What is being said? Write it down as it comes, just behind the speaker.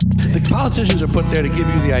Politicians are put there to give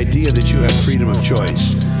you the idea that you have freedom of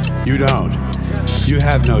choice. You don't. You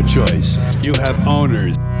have no choice. You have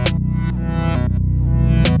owners.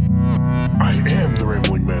 I am the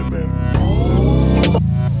Rambling Madman.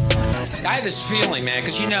 I have this feeling, man,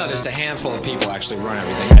 because there's a handful of people actually run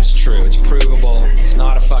everything. That's true. It's provable. It's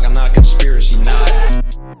not I'm not a conspiracy nut.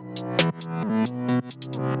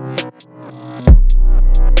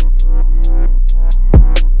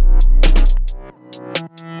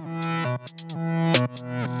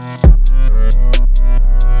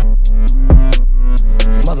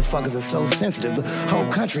 Motherfuckers are so sensitive, the whole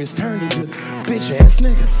country is turned into bitch-ass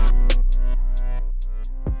niggas.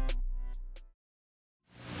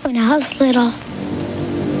 When I was little,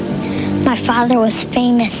 my father was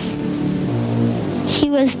famous. He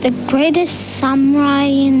was the greatest samurai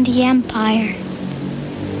in the empire,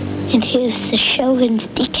 and he was the shogun's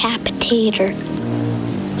decapitator.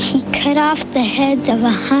 He cut off the heads of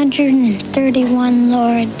 131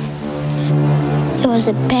 lords. It was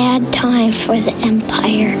a bad time for the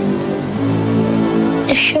empire.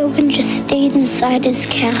 The shogun just stayed inside his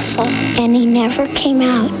castle, and he never came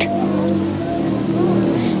out.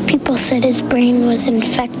 People said his brain was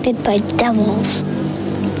infected by devils.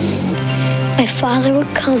 My father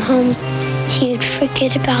would come home, he'd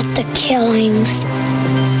forget about the killings.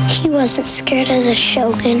 He wasn't scared of the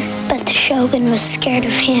shogun, but the shogun was scared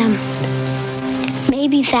of him.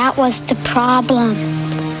 Maybe that was the problem.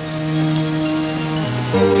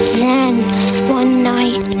 Then, one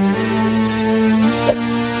night,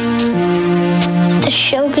 the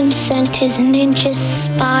shogun sent his ninja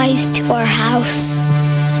spies to our house.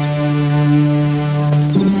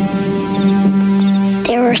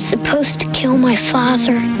 They were supposed to kill my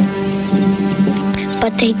father,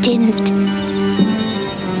 but they didn't.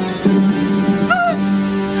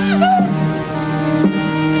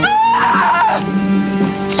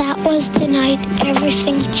 That was the night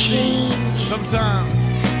everything changed. Sometimes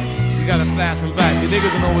you gotta fast and back. See,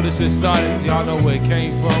 niggas don't know where this shit started. Y'all know where it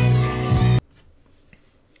came from.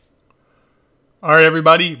 Alright,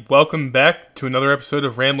 everybody, welcome back to another episode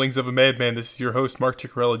of Ramblings of a Madman. This is your host, Mark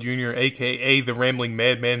Ciccarella Jr., aka The Rambling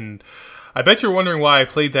Madman. And I bet you're wondering why I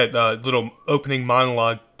played that little opening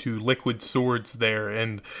monologue to Liquid Swords there.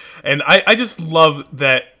 And I just love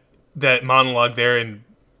that monologue there. And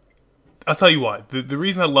I'll tell you why. The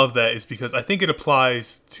reason I love that is because I think it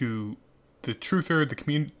applies to the truther,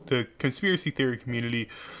 the conspiracy theory community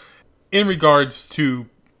in regards to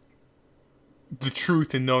the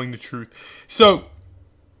truth and knowing the truth. So,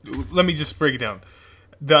 let me just break it down.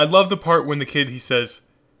 I love the part when the kid, he says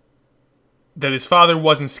that his father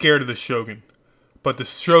wasn't scared of the shogun, but the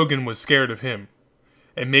shogun was scared of him.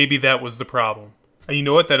 And maybe that was the problem. And you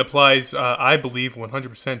know what? That applies, I believe,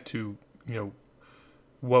 100% to,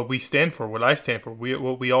 what we stand for, what I stand for,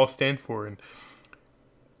 what we all stand for. And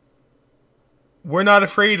we're not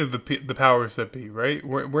afraid of the powers that be, right?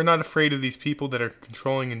 We're not afraid of these people that are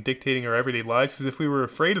controlling and dictating our everyday lives. Because if we were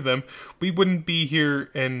afraid of them, we wouldn't be here,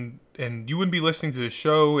 and you wouldn't be listening to the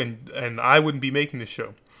show, and I wouldn't be making the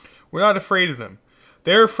show. We're not afraid of them.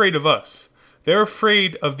 They're afraid of us. They're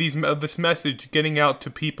afraid of this message getting out to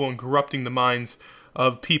people and corrupting the minds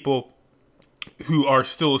of people who are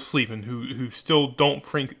still asleep and who still don't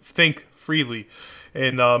think freely,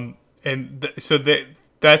 so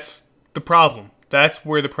that's the problem. That's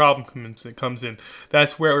where the problem comes in.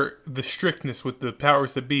 That's where the strictness with the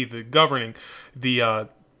powers that be, the governing, the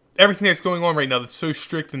everything that's going on right now that's so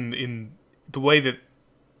strict in the way that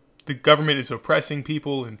the government is oppressing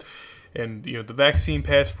people, and the vaccine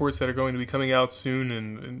passports that are going to be coming out soon,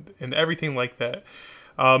 and everything like that.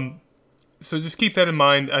 So just keep that in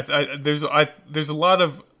mind. There's a lot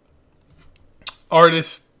of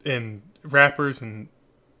artists and rappers and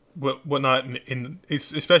whatnot,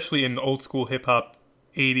 especially in old school hip hop,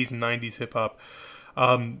 80s and 90s hip hop.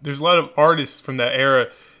 There's a lot of artists from that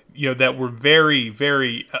era, that were very,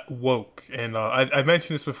 very woke. And I've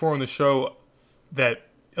mentioned this before on the show, that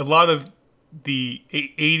a lot of the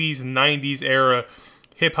 80s and 90s era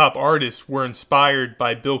hip hop artists were inspired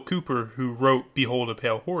by Bill Cooper, who wrote "Behold a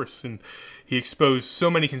Pale Horse," and he exposed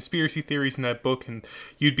so many conspiracy theories in that book. And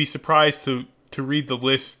you'd be surprised to read the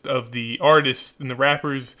list of the artists and the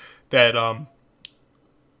rappers that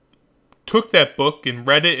took that book and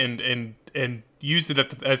read it and used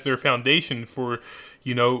it as their foundation for,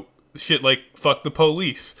 shit like "fuck the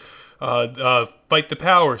police," "fight the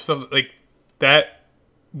power," stuff like that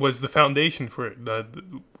was the foundation for it,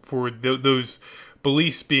 those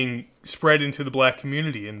beliefs being spread into the black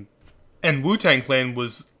community. And Wu-Tang Clan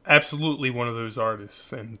was absolutely one of those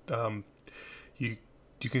artists. And you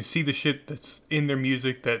can see the shit that's in their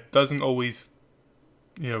music that doesn't always,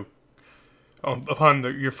 upon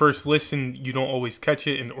your first listen, you don't always catch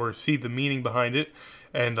it or see the meaning behind it.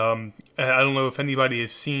 And I don't know if anybody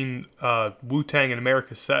has seen Wu-Tang and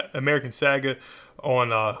American Saga on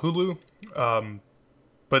Hulu,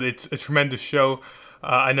 but it's a tremendous show.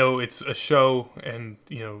 I know it's a show, and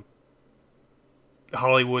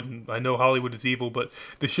Hollywood, and I know Hollywood is evil, but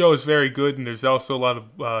the show is very good, and there's also a lot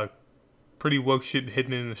of pretty woke shit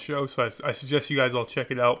hidden in the show, so I suggest you guys all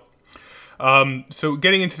check it out. So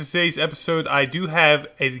getting into today's episode, I do have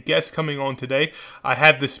a guest coming on today. I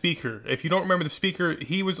have the speaker. If you don't remember the speaker,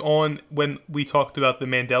 he was on when we talked about the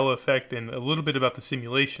Mandela effect and a little bit about the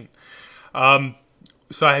simulation.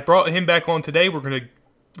 So I brought him back on today.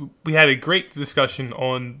 We had a great discussion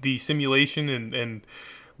on the simulation and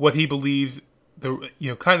what he believes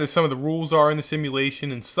kind of some of the rules are in the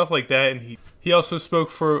simulation and stuff like that. And he also spoke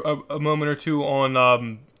for a moment or two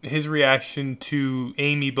on his reaction to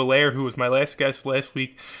Amy Belair, who was my last guest last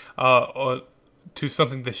week, to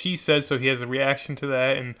something that she said. So he has a reaction to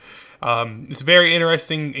that, and it's a very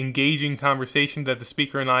interesting, engaging conversation that the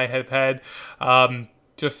speaker and I have had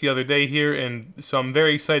just the other day here, and so I'm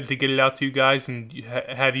very excited to get it out to you guys and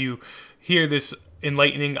have you hear this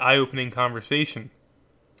enlightening, eye-opening conversation.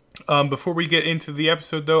 Before we get into the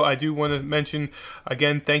episode, though, I do want to mention,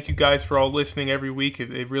 again, thank you guys for all listening every week.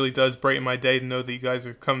 It really does brighten my day to know that you guys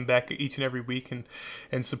are coming back each and every week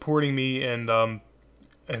and supporting me. And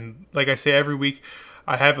like I say every week,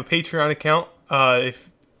 I have a Patreon account.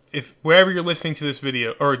 If wherever you're listening to this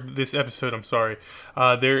video, or this episode, I'm sorry,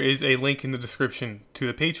 there is a link in the description to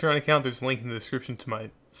the Patreon account. There's a link in the description to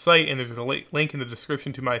my site, and there's a link in the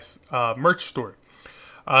description to my merch store.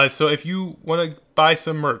 So if you want to buy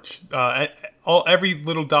some merch, every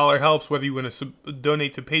little dollar helps, whether you want to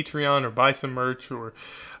donate to Patreon or buy some merch or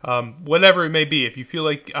whatever it may be. If you feel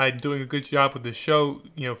like I'm doing a good job with this show,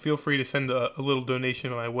 feel free to send a little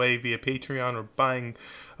donation my way via Patreon or buying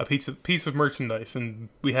a piece of merchandise. And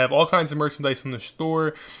we have all kinds of merchandise in the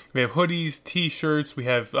store. We have hoodies, t-shirts, we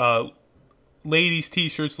have ladies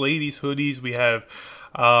t-shirts, ladies hoodies, we have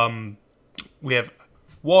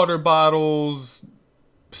water bottles,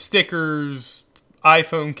 stickers,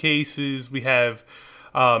 iPhone cases, we have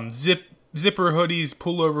zipper hoodies,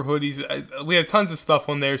 pullover hoodies. We have tons of stuff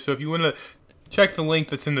on there, so if you want to check the link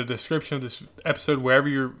that's in the description of this episode, wherever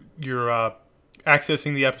you're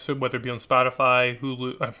accessing the episode, whether it be on Spotify,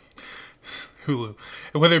 Hulu,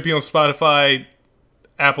 whether it be on Spotify,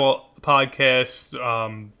 Apple Podcasts,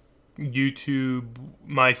 YouTube,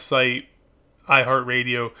 my site,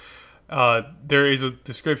 iHeartRadio, there is a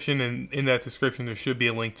description, and in that description there should be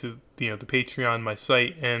a link to the Patreon, my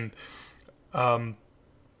site, and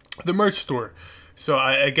the merch store. So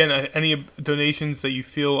any donations that you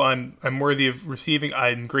feel I'm worthy of receiving,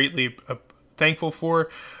 I'm greatly thankful for.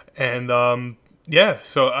 And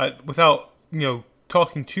so without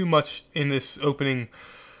talking too much in this opening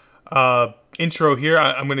intro here,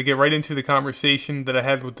 I'm going to get right into the conversation that I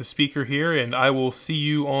had with the speaker here, and I will see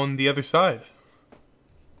you on the other side.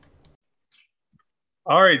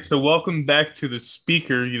 All right, so welcome back to the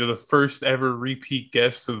speaker, the first ever repeat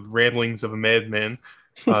guest of Ramblings of a Madman.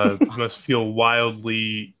 Must feel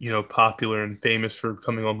wildly, popular and famous for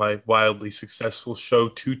coming on my wildly successful show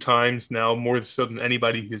 2 times now, more so than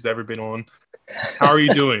anybody who's ever been on. How are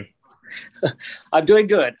you doing? I'm doing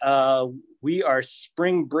good. We are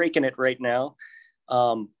spring breaking it right now.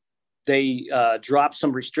 They dropped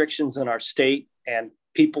some restrictions in our state, and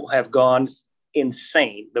people have gone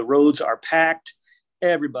insane. The roads are packed.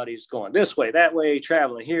 Everybody's going this way, that way,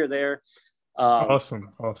 traveling here, there. Awesome.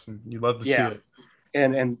 You love to see it.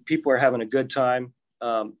 And people are having a good time.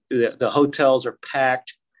 The hotels are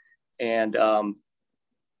packed, and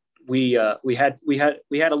we had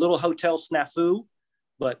a little hotel snafu,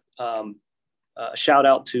 but shout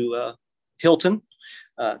out to Hilton,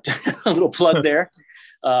 a little plug there.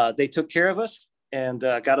 They took care of us and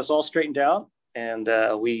got us all straightened out, and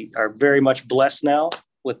we are very much blessed now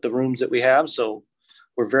with the rooms that we have. So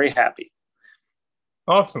we're very happy.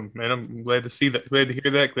 Awesome, man. I'm glad to see that. Glad to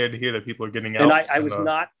hear that. Glad to hear that people are getting out. And I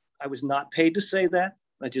was not paid to say that.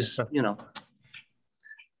 I just, But,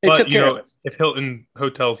 took care of us. If Hilton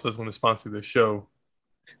Hotels does want to sponsor this show,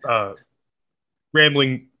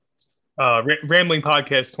 Rambling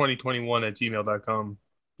Podcast 2021 at gmail.com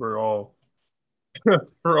for all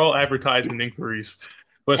advertisement inquiries.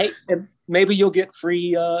 But hey, and maybe you'll get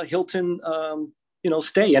free Hilton,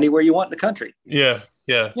 stay anywhere you want in the country. Yeah,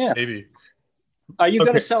 maybe. Are you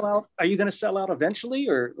going to sell out? Are you going to sell out eventually,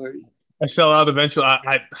 or? I sell out eventually.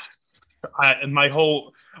 I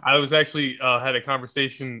was actually had a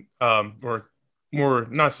conversation, or more,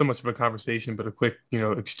 not so much of a conversation, but a quick,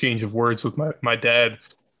 exchange of words with my dad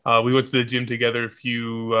We went to the gym together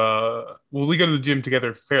we go to the gym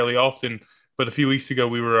together fairly often, but a few weeks ago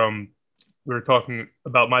we were talking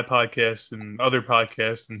about my podcast and other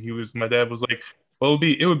podcasts, and my dad was like, well,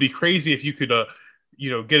 it would be crazy if you could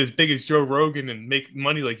get as big as Joe Rogan and make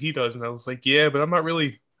money like he does. And I was like, yeah, but I'm not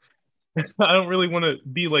really I don't really want to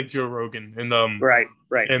be like Joe Rogan. And Right.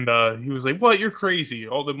 and he was like, what, you're crazy,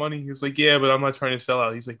 all the money. He was like, yeah, but I'm not trying to sell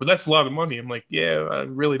out. He's like, but that's a lot of money. I'm like, yeah, I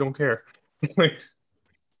really don't care.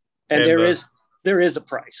 And there is a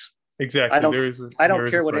price. Exactly. I don't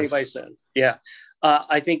care what anybody said. Yeah.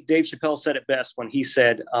 I think Dave Chappelle said it best when he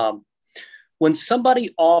said, when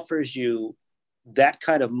somebody offers you that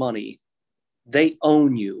kind of money, they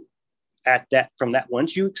own you from that.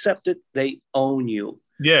 Once you accept it, they own you.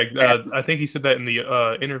 Yeah. I think he said that in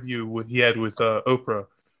the interview he had with Oprah.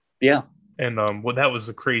 Yeah. And that was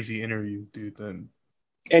a crazy interview, dude.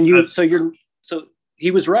 So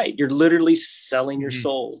he was right. You're literally selling your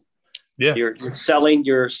soul. Yeah. You're selling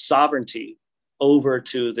your sovereignty over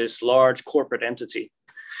to this large corporate entity,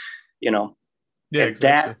 Yeah,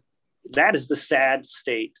 exactly. That is the sad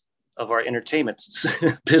state of our entertainment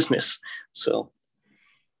business. So,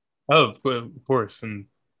 of course, and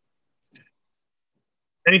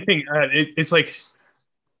anything. It's like,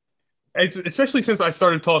 especially since I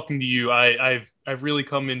started talking to you, I've really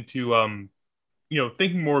come into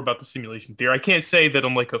thinking more about the simulation theory. I can't say that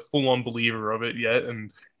I'm like a full on believer of it yet,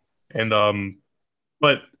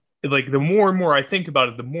 but like the more and more I think about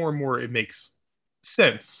it, the more and more it makes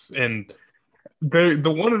sense. And the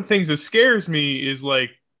one of the things that scares me is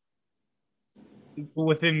like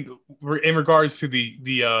in regards to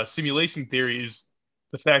the simulation theory is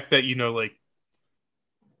the fact that like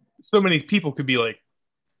so many people could be like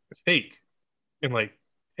fake and like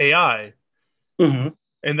AI, mm-hmm.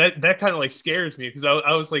 and that kind of like scares me because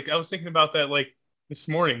I was thinking about that like this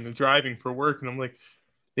morning driving for work, and I'm like,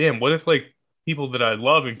 damn, what if like people that I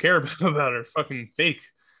love and care about are fucking fake?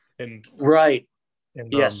 And right.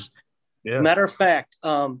 And yes. Yeah. Matter of fact,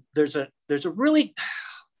 there's a really,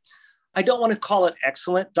 I don't want to call it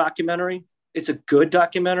excellent documentary. It's a good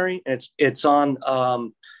documentary, and it's on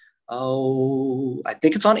I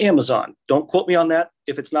think it's on Amazon. Don't quote me on that.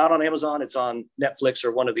 If it's not on Amazon, it's on Netflix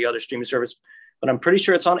or one of the other streaming services, but I'm pretty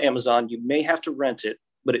sure it's on Amazon. You may have to rent it,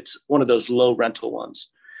 but it's one of those low rental ones.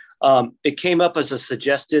 It came up as a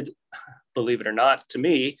suggested, believe it or not, to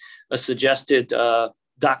me, a suggested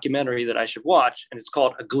documentary that I should watch, and it's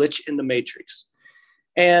called A Glitch in the Matrix.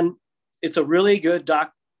 And it's a really good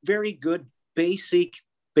very good basic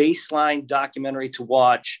baseline documentary to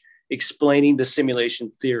watch explaining the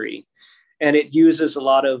simulation theory. And it uses a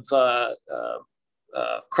lot of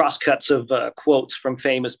crosscuts of quotes from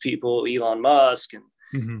famous people, Elon Musk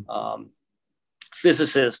and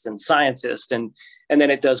physicists and scientists, and then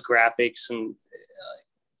it does graphics. And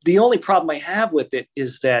the only problem I have with it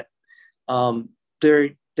is that I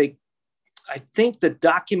think the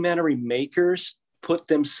documentary makers put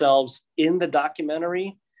themselves in the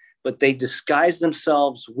documentary, but they disguise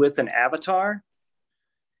themselves with an avatar.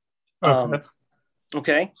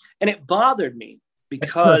 Okay. And it bothered me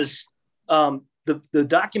because the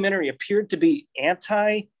documentary appeared to be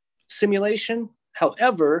anti-simulation.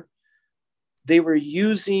 However, they were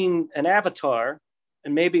using an avatar,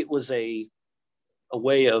 and maybe it was a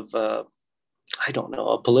way of, I don't know,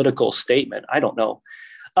 a political statement. I don't know.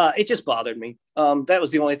 It just bothered me. That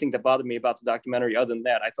was the only thing that bothered me about the documentary. Other than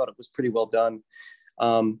that, I thought it was pretty well done.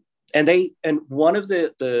 And one of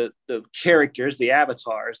the characters, the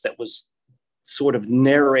avatars that was sort of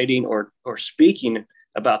narrating or speaking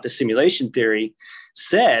about the simulation theory,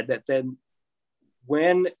 said that then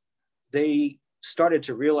when they started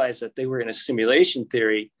to realize that they were in a simulation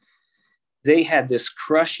theory, they had this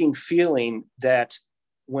crushing feeling that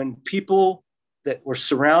when people that were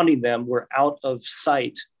surrounding them were out of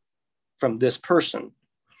sight from this person,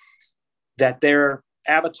 that their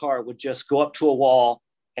avatar would just go up to a wall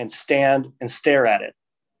and stand and stare at it.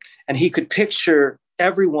 And he could picture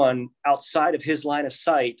everyone outside of his line of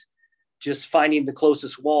sight just finding the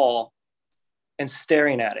closest wall and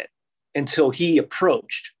staring at it until he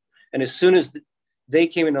approached. And as soon as they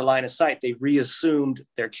came into line of sight, they reassumed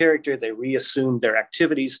their character, they reassumed their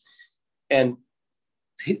activities. And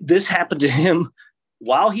this happened to him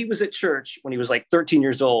while he was at church when he was like 13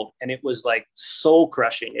 years old. And it was like soul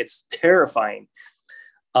crushing. It's terrifying.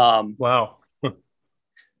 Wow.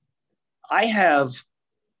 I have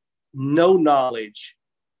no knowledge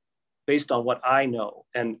based on what I know.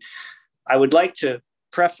 And I would like to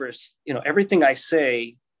preface, everything I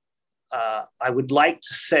say, I would like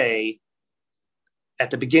to say at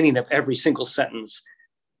the beginning of every single sentence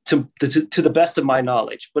to the best of my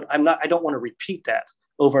knowledge, but I don't want to repeat that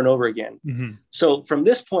over and over again. Mm-hmm. So from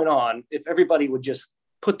this point on, if everybody would just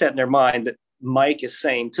put that in their mind that Mike is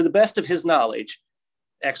saying, to the best of his knowledge,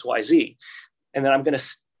 X, Y, Z, and then I'm going to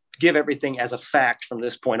give everything as a fact from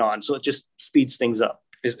this point on. So it just speeds things up.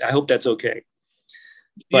 I hope that's okay.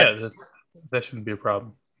 But yeah, that shouldn't be a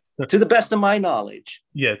problem. To the best of my knowledge.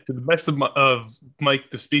 Yeah, to the best of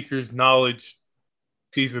Mike, the speaker's knowledge,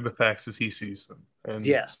 these are the facts as he sees them. And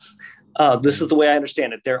yes. This is the way I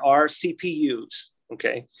understand it. There are CPUs.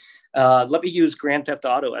 Okay. Let me use Grand Theft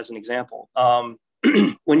Auto as an example.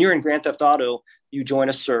 When you're in Grand Theft Auto, you join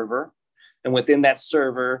a server, and within that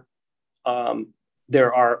server,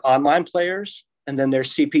 there are online players, and then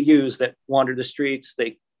there's CPUs that wander the streets.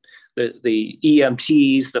 The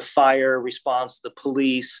EMTs, the fire response, the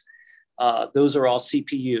police, those are all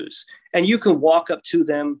CPUs. And you can walk up to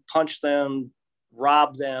them, punch them,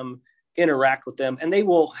 rob them, interact with them, and they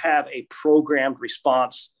will have a programmed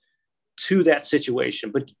response to that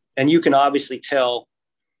situation. And you can obviously tell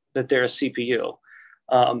that they're a CPU.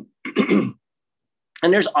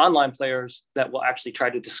 And there's online players that will actually try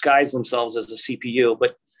to disguise themselves as a CPU,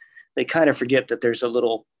 but they kind of forget that there's a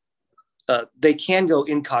little, they can go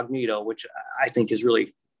incognito, which I think is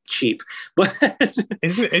really cheap. But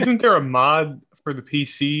isn't there a mod for the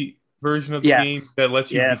PC version of the Yes. game that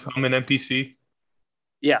lets you Yes. become an NPC?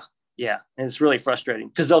 yeah, and it's really frustrating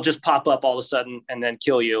because they'll just pop up all of a sudden and then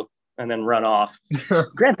kill you and then run off.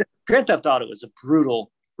 Grand Theft Auto is a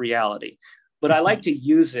brutal reality, but I like to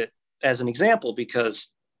use it as an example because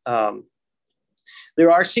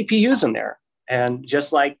there are CPUs in there. And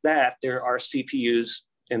just like that, there are CPUs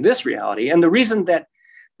in this reality. And the reason that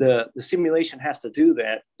the simulation has to do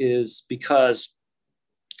that is because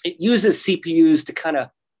it uses CPUs to kind of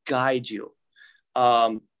guide you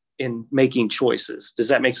in making choices. Does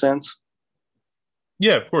that make sense?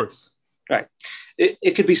 Yeah, of course. Right.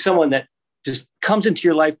 It could be someone that just comes into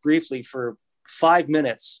your life briefly for 5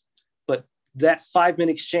 minutes, but that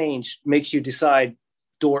 5-minute exchange makes you decide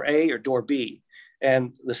door A or door B.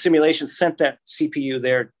 And the simulation sent that CPU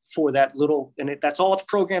there for that little, and that's all it's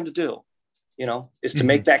programmed to do, is to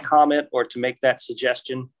make that comment or to make that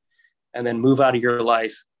suggestion and then move out of your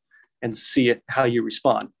life and see how you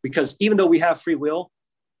respond. Because even though we have free will,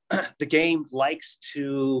 the game likes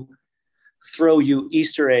to throw you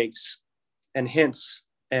Easter eggs and hints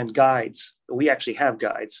and guides. We actually have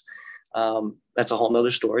guides. That's a whole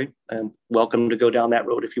nother story, and welcome to go down that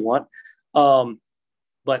road if you want.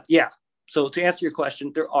 But yeah, so to answer your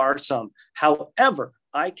question, there are some. However,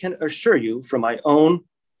 I can assure you from my own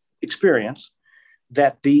experience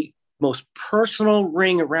that the most personal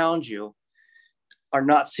ring around you are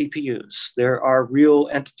not CPUs. There are real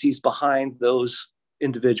entities behind those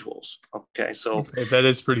individuals. Okay, so that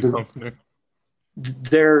is pretty comforting.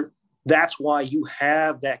 That's why you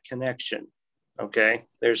have that connection. Okay,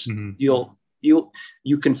 there's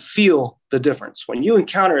you can feel the difference when you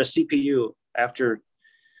encounter a CPU after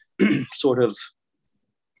sort of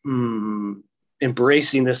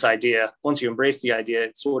embracing this idea. Once you embrace the idea,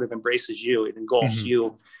 it sort of embraces you. It engulfs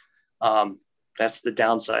you. That's the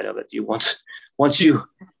downside of it. Once you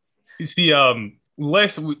see,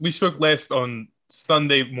 we spoke last on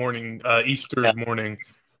Sunday morning, Easter morning,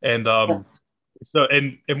 and so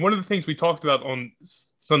one of the things we talked about on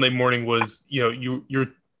Sunday morning was you're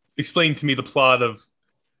explaining to me the plot of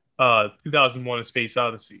 2001: A Space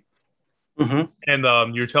Odyssey.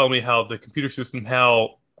 And you're telling me how the computer system,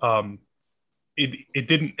 it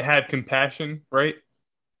didn't have compassion, right?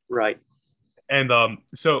 Right. And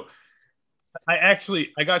so I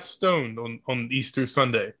got stoned on Easter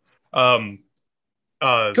Sunday. Good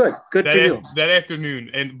for you. That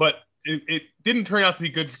afternoon, but it didn't turn out to be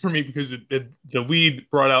good for me because the weed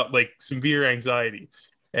brought out like severe anxiety.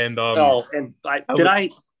 And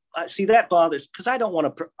see, that bothers because I don't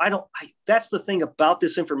want to. That's the thing about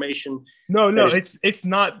this information. No, it's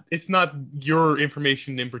not your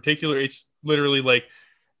information in particular. It's literally like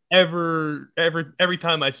every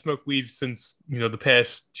time I smoke weed since the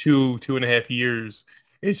past 2.5 years,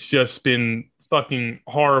 it's just been fucking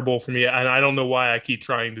horrible for me, and I don't know why I keep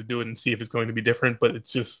trying to do it and see if it's going to be different, but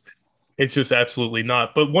it's just absolutely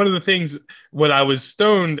not. But one of the things when I was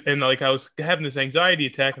stoned and like I was having this anxiety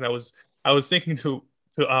attack, and I was thinking to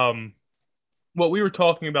what we were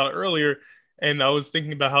talking about earlier, and I was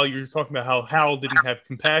thinking about how you were talking about how Hal didn't have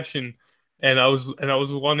compassion, and I was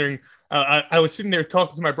wondering. I was sitting there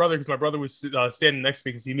talking to my brother because my brother was standing next to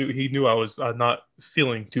me because he knew I was not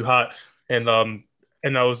feeling too hot, and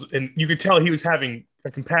you could tell he was having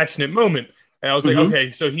a compassionate moment, and I was like, okay,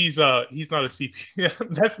 so he's not a CPU.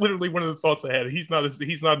 That's literally one of the thoughts I had. He's not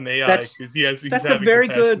an AI because he's having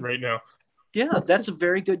compassion right now. Yeah, that's a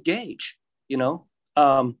very good gauge.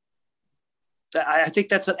 I think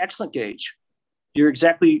that's an excellent gauge. You're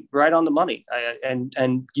exactly right on the money,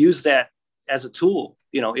 and use that as a tool,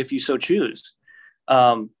 if you so choose.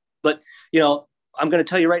 But I'm going to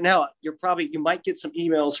tell you right now, you might get some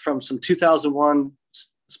emails from some 2001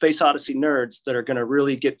 Space Odyssey nerds that are going to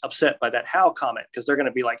really get upset by that Hal comment, because they're going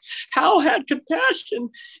to be like, Hal had compassion,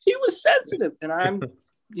 he was sensitive, and I'm,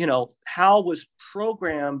 Hal was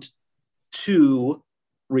programmed to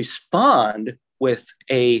respond with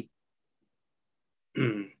a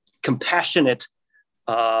compassionate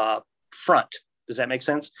front. Does that make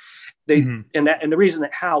sense? And the reason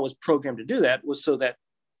that Hal was programmed to do that was so that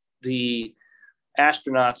the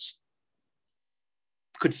astronauts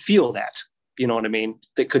could feel that, you know what I mean?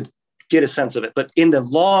 They could get a sense of it. But in the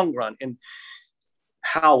long run, and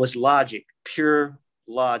Hal was logic, pure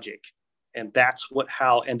logic. And that's what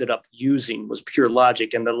Hal ended up using, was pure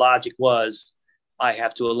logic. And the logic was, I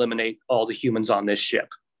have to eliminate all the humans on this ship,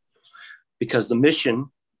 because the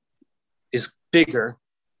mission is bigger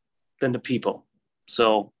than the people.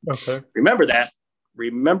 So remember that,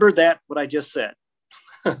 what I just said,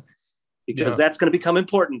 because that's going to become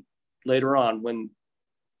important later on when,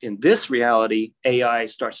 in this reality, AI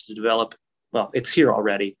starts to develop. Well, it's here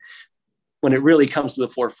already. When it really comes to the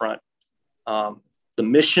forefront, the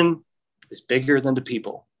mission is bigger than the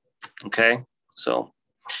people. Okay. So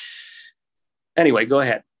anyway, go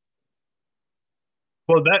ahead.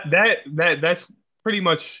 Well, that's pretty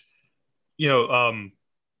much,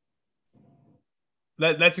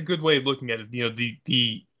 that's a good way of looking at it.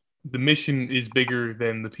 The mission is bigger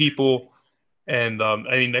than the people, and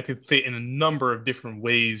that could fit in a number of different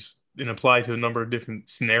ways and apply to a number of different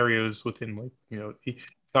scenarios within,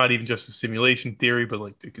 not even just the simulation theory, but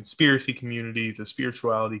like the conspiracy community, the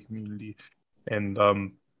spirituality community, and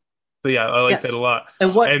but yeah, I like that a lot.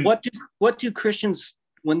 And what do Christians,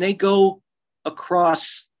 when they go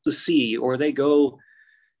across the sea, or they go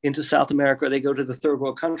into South America, or they go to the third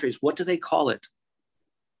world countries, what do they call it?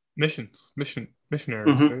 Missionaries.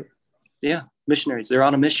 Right? Yeah, missionaries. They're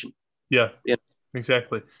on a mission. Yeah,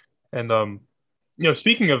 exactly. And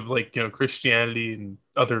speaking of Christianity and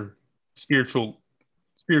other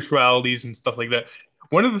spiritualities and stuff like that,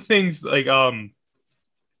 one of the things I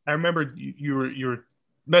remember you were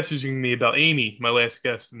messaging me about Amy, my last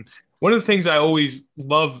guest, and one of the things I always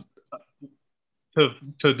love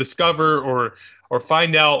to discover or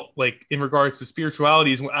find out, like in regards to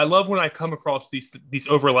spirituality, is I love when I come across these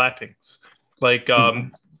overlappings,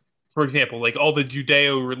 for example, like all the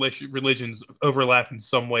Judeo religions overlap in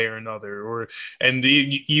some way or another, and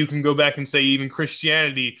you can go back and say even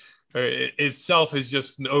Christianity itself is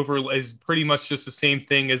is pretty much just the same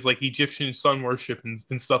thing as like Egyptian sun worship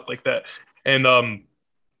and stuff like that. And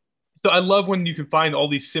so I love when you can find all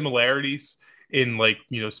these similarities in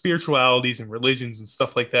spiritualities and religions and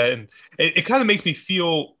stuff like that, and it kind of makes me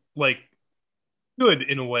feel like good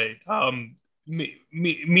in a way,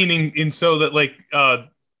 meaning in so that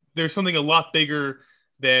there's something a lot bigger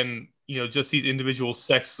than just these individual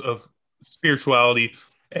sects of spirituality.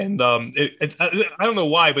 And I don't know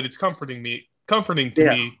why, but it's comforting to me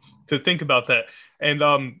to think about that.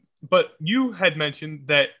 And but you had mentioned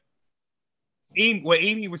that what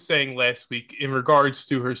Amy was saying last week in regards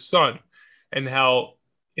to her son, and how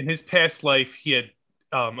in his past life he had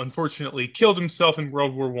unfortunately killed himself in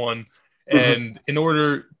World War I, and in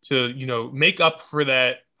order to make up for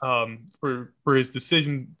that, for his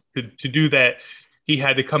decision to do that, he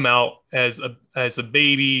had to come out as a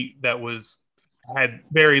baby that had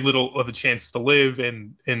very little of a chance to live,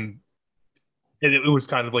 and it was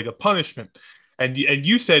kind of like a punishment. And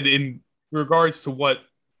you said, in regards to what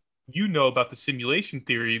you know about the simulation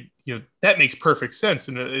theory, that makes perfect sense,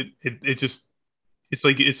 and it's just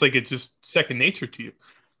second nature to you.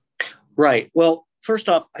 Right. Well, first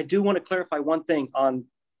off, I do want to clarify one thing on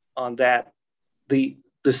that.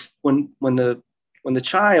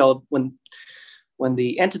 When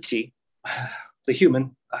the entity, the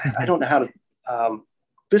human, I don't know how to.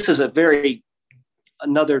 This is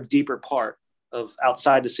another deeper part of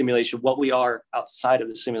outside the simulation, what we are outside of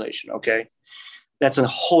the simulation. Okay, that's a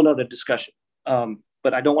whole nother discussion.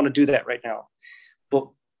 But I don't want to do that right now. But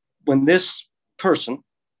when this person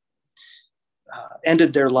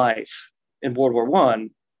ended their life in World War I,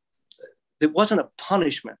 it wasn't a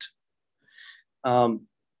punishment.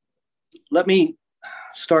 Let me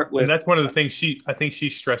start with. And that's one of the things I think she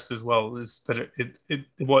stressed as well, is that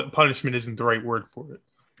what punishment isn't the right word for it.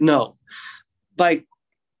 No, by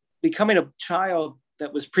becoming a child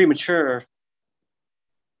that was premature,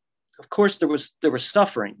 of course there was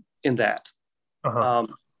suffering in that,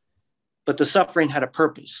 but the suffering had a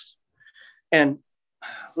purpose. And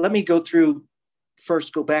let me go through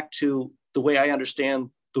first go back to the way I understand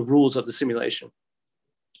the rules of the simulation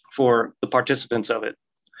for the participants of it.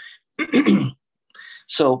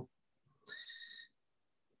 So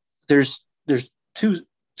there's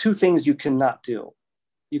two things you cannot do.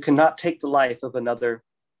 You cannot take the life of another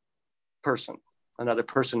person in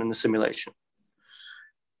the simulation.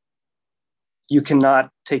 You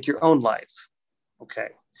cannot take your own life. Okay.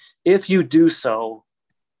 If you do so,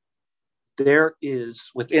 there is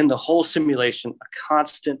within the whole simulation a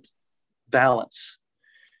constant balance.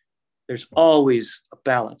 There's always a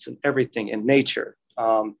balance in everything in nature.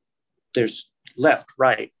 There's left,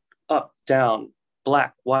 right, up, down,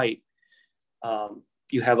 black, white.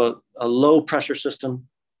 You have a low pressure system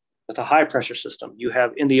with a high pressure system. You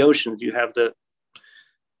have in the oceans, you have the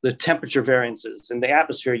temperature variances. In the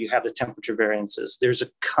atmosphere, you have the temperature variances. There's a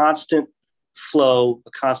constant flow,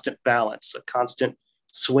 a constant balance, a constant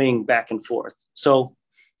swing back and forth. So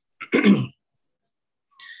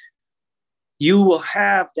you will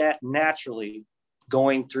have that naturally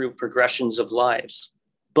going through progressions of lives.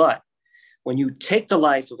 But when you take the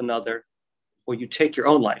life of another, or you take your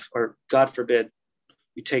own life, or God forbid,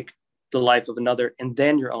 you take the life of another and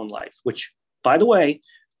then your own life, which, by the way,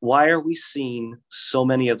 why are we seeing so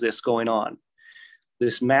many of this going on?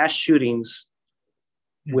 This mass shootings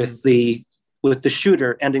with the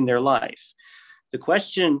shooter ending their life. The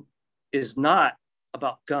question is not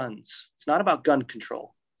about guns. It's not about gun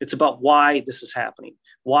control. It's about why this is happening.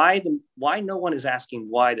 Why no one is asking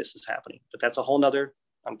why this is happening. But that's a whole nother,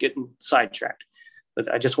 I'm getting sidetracked.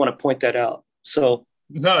 But I just want to point that out. So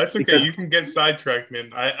no, it's okay. You can get sidetracked,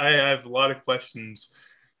 man. I have a lot of questions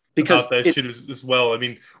about that shit as well. I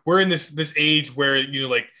mean, we're in this age where, you know,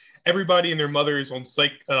 like everybody and their mother is on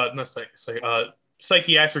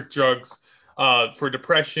psychiatric drugs for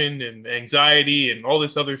depression and anxiety and all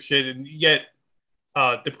this other shit, and yet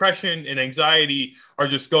depression and anxiety are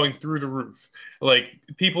just going through the roof. Like,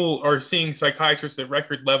 people are seeing psychiatrists at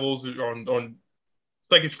record levels on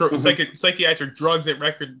psychiatric drugs at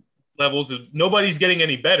record levels. Nobody's getting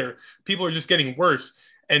any better. People are just getting worse,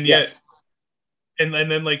 and yet. Yes. And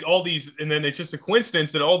then like all these, and then it's just a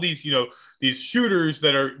coincidence that all these, you know, these shooters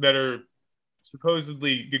that are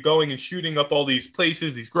supposedly going and shooting up all these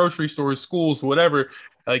places, these grocery stores, schools, whatever,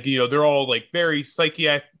 like, you know, they're all like very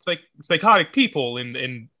psychotic people,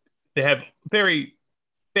 and they have very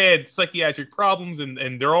bad psychiatric problems,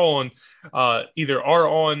 and they're all on either are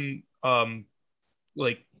on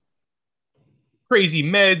like crazy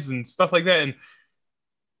meds and stuff like that. And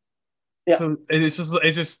yeah, so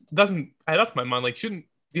it just doesn't add up to my mind. Like, shouldn't,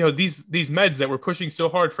 you know, these meds that we're pushing so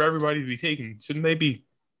hard for everybody to be taking, shouldn't they be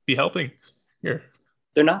helping here?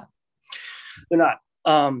 They're not.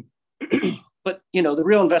 But, you know, the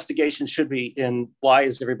real investigation should be in why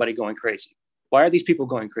is everybody going crazy? Why are these people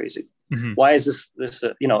going crazy? Mm-hmm. Why is this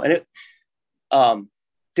you know, and it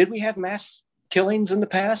did we have mass killings in the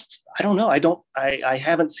past? I don't know. I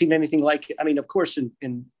haven't seen anything like it. I mean, of course,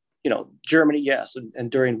 in you know, Germany, yes,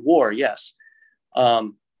 and during war, yes.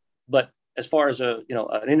 But as far as an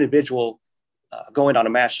individual going on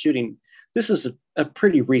a mass shooting, this is a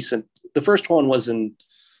pretty recent. The first one was in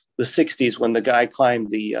the 60s when the guy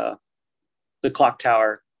climbed the clock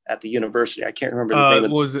tower at the university. I can't remember the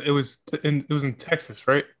name. It was in Texas,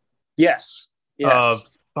 right? Yes.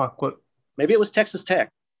 What? Maybe it was Texas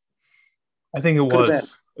Tech. I think it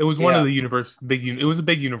was. It was one of the university. It was a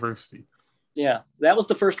big university. Yeah, that was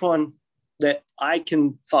the first one that I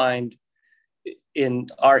can find in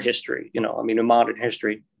our history, you know, I mean, in modern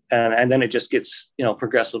history. And then it just gets, you know,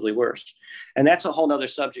 progressively worse. And that's a whole nother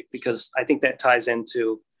subject, because I think that ties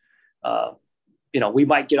into, you know, we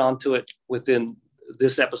might get onto it within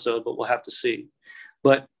this episode, but we'll have to see.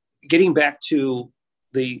 But getting back to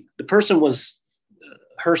the person was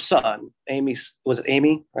her son, Amy, was it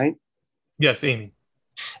Amy, right? Yes, Amy.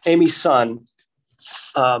 Amy's son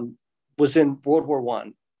was in World War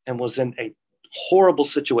I and was in a horrible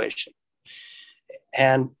situation.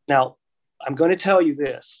 And now I'm going to tell you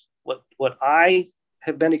this, what I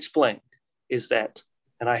have been explained is that,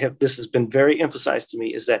 and this has been very emphasized to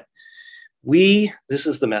me, is that this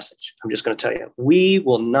is the message. I'm just going to tell you, we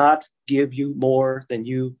will not give you more than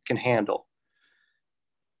you can handle.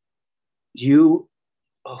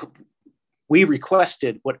 We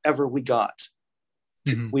requested whatever we got.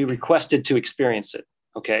 Mm-hmm. We requested to experience it.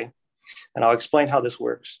 Okay. And I'll explain how this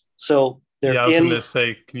works. So I was going to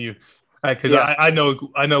say, can you, because I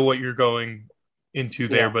know what you're going into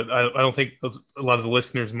there, but I don't think a lot of the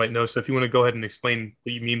listeners might know. So if you want to go ahead and explain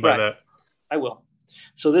what you mean by that. I will.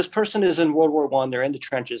 So this person is in World War I. They're in the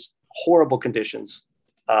trenches, horrible conditions.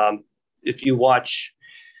 If you watch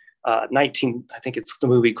I think it's the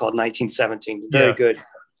movie called 1917. Very Yeah. good.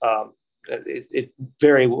 It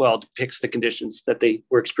very well depicts the conditions that they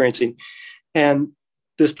were experiencing. And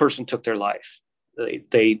this person took their life.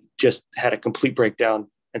 They just had a complete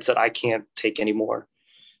breakdown and said, I can't take any more.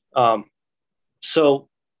 So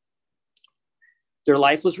their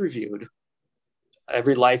life was reviewed.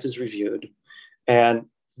 Every life is reviewed. And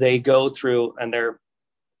they go through and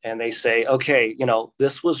they say, okay,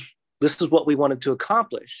 this is what we wanted to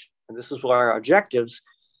accomplish. And this is what our objectives.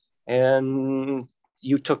 And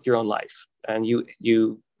you took your own life and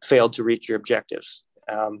you failed to reach your objectives.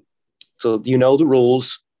 So the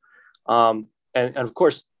rules. And of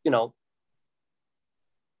course, the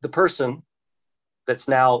person that's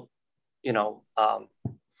now, in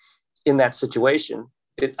that situation,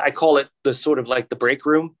 I call it the sort of like the break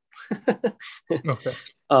room. Okay.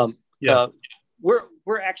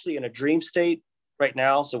 We're actually in a dream state right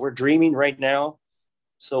now. So we're dreaming right now.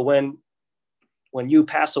 So when you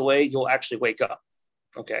pass away, you'll actually wake up.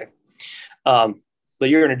 Okay. But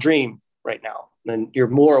you're in a dream right now, and you're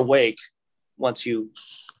more awake once you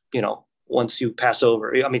pass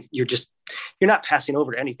over. I mean, you're not passing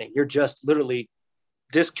over to anything. You're just literally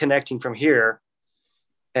disconnecting from here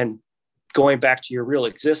and going back to your real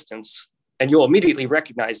existence. And you'll immediately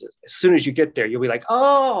recognize it. As soon as you get there, you'll be like,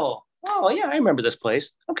 oh yeah, I remember this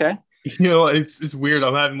place. Okay. It's weird.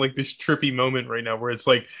 I'm having like this trippy moment right now where it's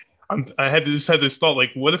like, I had this thought, like,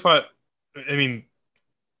 what if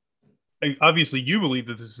obviously you believe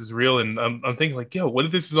that this is real, and I'm thinking like, yo, what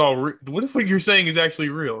if this is all what if what you're saying is actually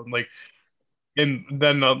real? And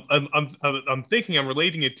then I'm thinking, I'm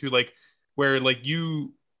relating it to like where like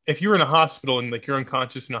if you're in a hospital and like you're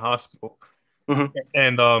unconscious in a hospital, mm-hmm.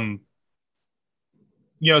 and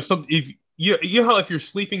if you know how if you're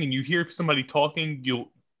sleeping and you hear somebody talking,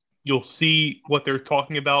 you'll see what they're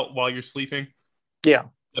talking about while you're sleeping. Yeah,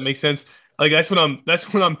 that makes sense. Like that's what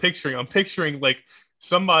I'm picturing. I'm picturing like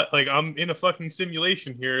somebody, like I'm in a fucking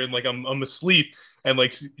simulation here, and like I'm asleep, and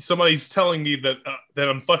like somebody's telling me that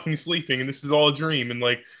I'm fucking sleeping, and this is all a dream, and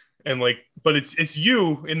but it's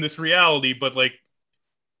you in this reality, but like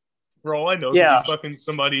for all I know, yeah, fucking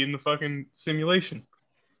somebody in the fucking simulation.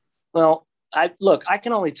 Well, I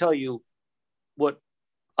can only tell you what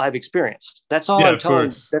I've experienced. That's all I'm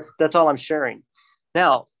telling. That's all I'm sharing.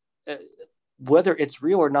 Now, whether it's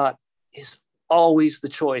real or not is always the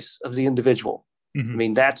choice of the individual. Mm-hmm. I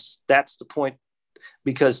mean, that's the point,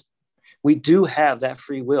 because we do have that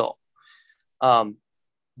free will. The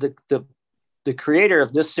creator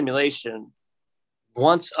of this simulation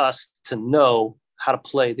wants us to know how to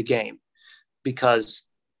play the game, because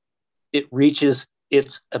it reaches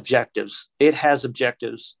its objectives. It has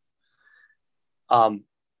objectives, and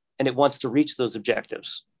it wants to reach those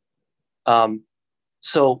objectives.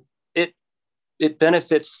 So it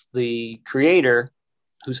benefits the creator,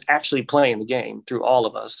 who's actually playing the game through all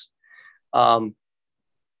of us,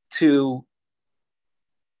 to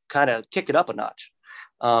kind of kick it up a notch.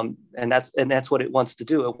 And that's what it wants to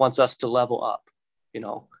do. It wants us to level up,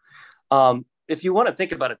 if you want to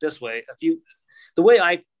think about it this way, the way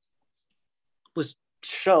I was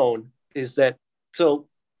shown is that,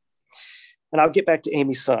 and I'll get back to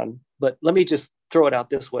Amy's son, but let me just throw it out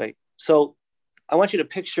this way. So I want you to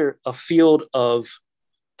picture a field of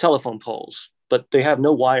telephone poles, but they have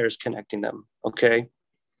no wires connecting them, okay?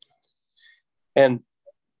 And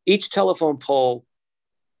each telephone pole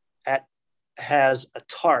has a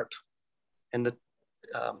tarp, and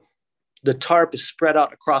the tarp is spread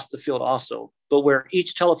out across the field also. But where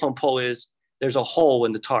each telephone pole is, there's a hole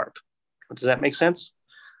in the tarp. Does that make sense?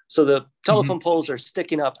 So the telephone mm-hmm. poles are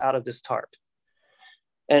sticking up out of this tarp.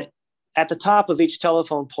 And at the top of each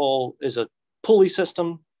telephone pole is a pulley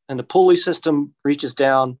system, and the pulley system reaches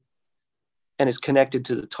down and is connected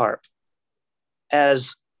to the tarp.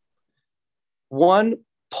 As one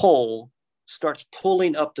pole starts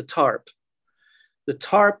pulling up the tarp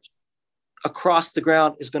across the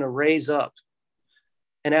ground is going to raise up.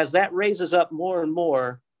 And as that raises up more and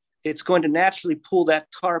more, it's going to naturally pull that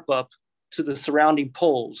tarp up to the surrounding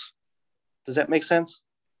poles. Does that make sense?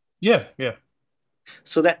 Yeah.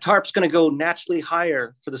 So that tarp's going to go naturally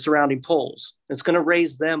higher for the surrounding poles. It's going to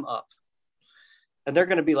raise them up. And they're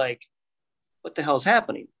going to be like, what the hell is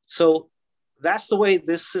happening? So that's the way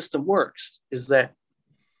this system works, is that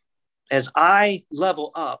as I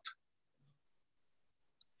level up,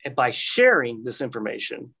 and by sharing this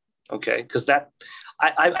information, okay, because I'm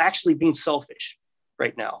actually being selfish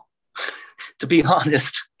right now. To be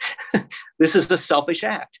honest, this is a selfish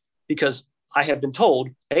act, because I have been told,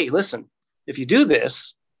 hey, listen, if you do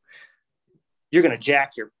this, you're going to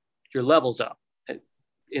jack your levels up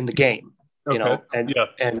in the game, okay.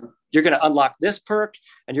 and you're going to unlock this perk,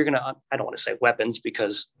 and you're going to, I don't want to say weapons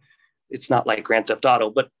because it's not like Grand Theft Auto,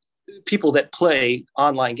 but people that play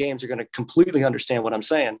online games are going to completely understand what I'm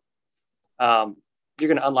saying. You're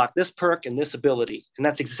going to unlock this perk and this ability. And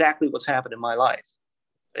that's exactly what's happened in my life.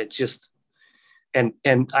 It's just, and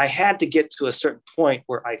I had to get to a certain point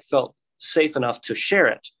where I felt safe enough to share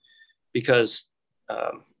it, because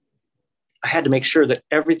I had to make sure that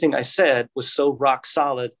everything I said was so rock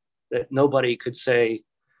solid that nobody could say,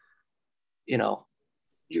 you know,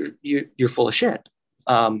 you're full of shit.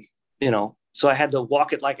 You know, so I had to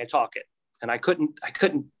walk it like I talk it. And I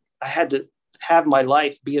had to have my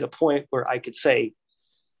life be at a point where I could say,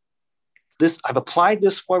 I've applied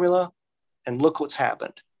this formula and look what's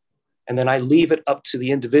happened. And then I leave it up to the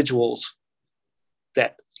individuals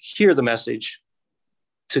that hear the message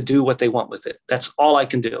to do what they want with it. That's all I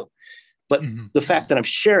can do. But the fact that I'm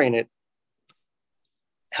sharing it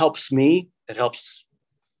helps me. It helps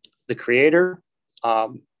the creator.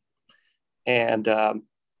 You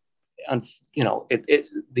know,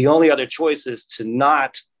 the only other choice is to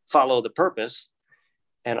not follow the purpose.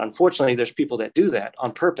 And unfortunately, there's people that do that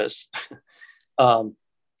on purpose. There's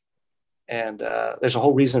a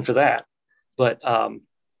whole reason for that. But,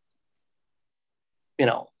 you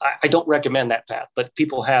know, I don't recommend that path, but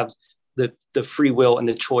people have the free will and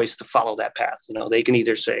the choice to follow that path. You know, they can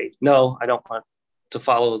either say, no, I don't want to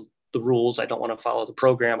follow the rules. I don't want to follow the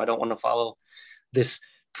program. I don't want to follow this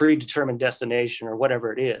predetermined destination or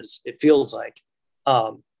whatever it is. It feels like,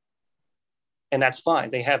 and that's fine.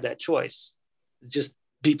 They have that choice. Just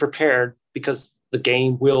be prepared, because the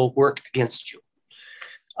game will work against you.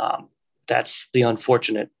 That's the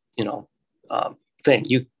unfortunate, you know, thing.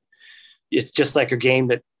 It's just like a game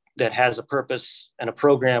that has a purpose and a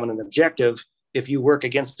program and an objective. If you work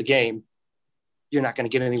against the game, you're not going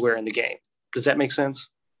to get anywhere in the game. Does that make sense?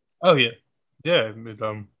 Oh yeah. Yeah. It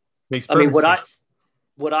makes perfect I mean, sense.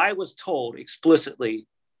 What I was told explicitly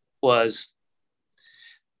was,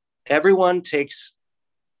 everyone takes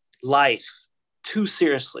life too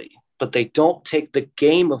seriously, but they don't take the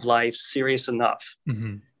game of life serious enough.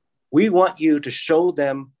 We want you to show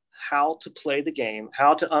them how to play the game,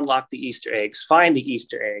 how to unlock the Easter eggs, find the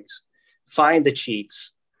Easter eggs, find the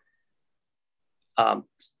cheats.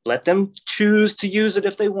 Let them choose to use it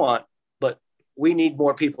if they want, but we need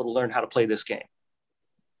more people to learn how to play this game.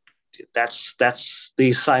 That's the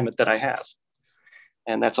assignment that I have.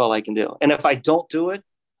 And that's all I can do. And if I don't do it,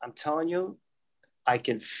 I'm telling you, I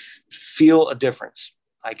can feel a difference.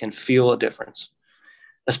 I can feel a difference,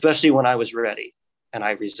 especially when I was ready and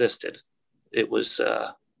I resisted. It was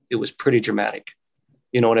pretty dramatic.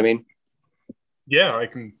 You know what I mean? Yeah, I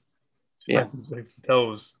can. Yeah, I can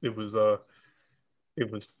tell it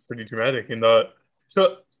was pretty dramatic. And so,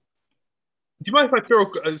 do you mind if I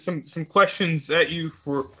throw some questions at you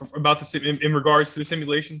about this in regards to the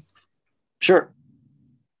simulation? Sure.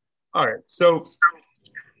 All right. So,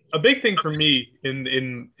 a big thing for me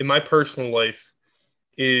in my personal life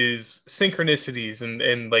is synchronicities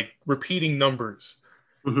and like repeating numbers.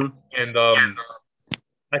 And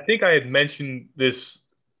I think I had mentioned this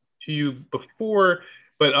to you before,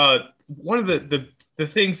 but one of the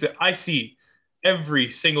things that I see every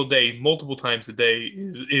single day, multiple times a day,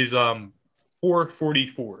 is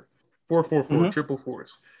 444, 444, triple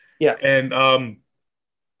fours. Yeah. And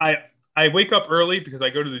I wake up early because I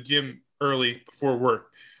go to the gym early before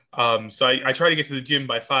work. So I try to get to the gym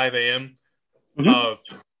by 5 a.m.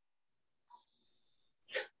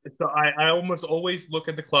 So I almost always look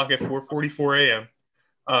at the clock at 4:44 a.m.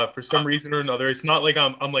 For some reason or another. It's not like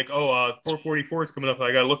I'm like, 4:44 is coming up,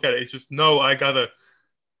 I gotta look at it. It's just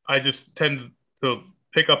I just tend to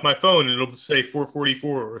pick up my phone and it'll say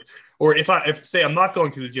 4:44, or if say I'm not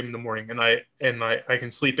going to the gym in the morning and I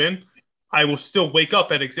can sleep in, I will still wake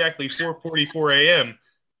up at exactly 4:44 a.m.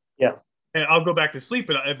 Yeah. And I'll go back to sleep,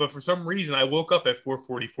 but for some reason I woke up at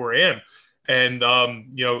 4:44 a.m. And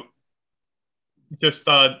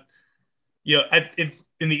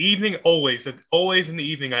in the evening, always in the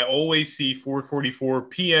evening, I always see 4:44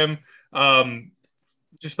 p.m.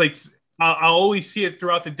 Just like I'll always see it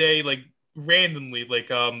throughout the day, like randomly, like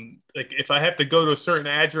if I have to go to a certain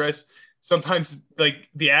address, sometimes like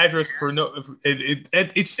the address for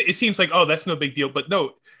it seems like, oh, that's no big deal, but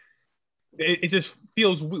no, it just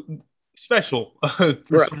feels special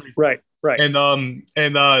for some reason. Right. And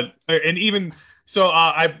even so,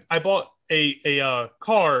 I bought a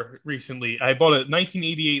car recently. I bought a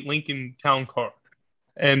 1988 Lincoln Town Car,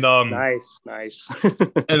 and nice.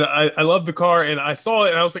 and I love the car, and I saw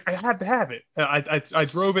it, and I was like, I have to have it. And I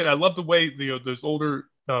drove it. I love the way those older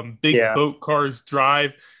big boat cars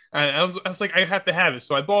drive, and I was like, I have to have it.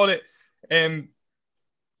 So I bought it, and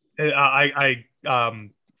I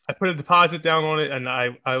put a deposit down on it, and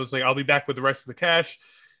I was like, I'll be back with the rest of the cash.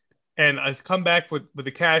 And I come back with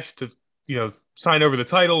the cash to sign over the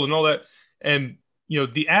title and all that. And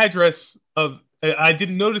the address of I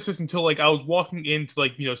didn't notice this until like I was walking in to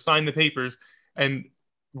like sign the papers, and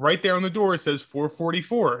right there on the door it says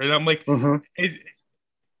 444, and I'm like,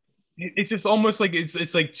 it's just almost like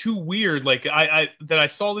it's like too weird. Like I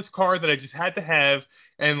saw this car that I just had to have,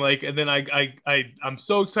 and then I'm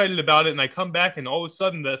so excited about it, and I come back, and all of a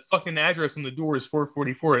sudden the fucking address on the door is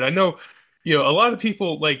 444. And I know, a lot of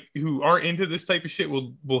people like who aren't into this type of shit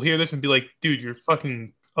will hear this and be like, dude, you're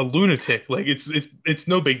fucking a lunatic. Like it's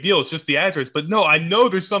no big deal. It's just the address. But no, I know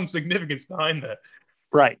there's some significance behind that.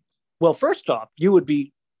 Right. Well, first off, you would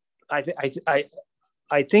be, I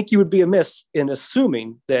think you would be amiss in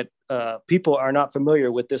assuming that people are not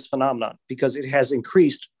familiar with this phenomenon, because it has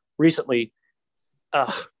increased recently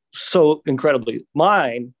so incredibly.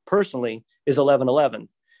 Mine personally is 1111,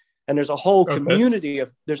 and there's a whole community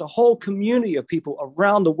of people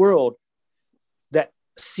around the world that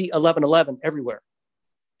see 1111 everywhere,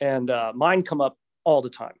 and mine come up all the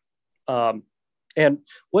time. And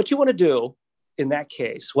what you want to do in that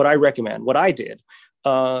case, what I recommend, what I did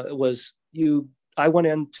was I went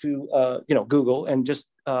into Google and just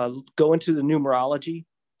go into the numerology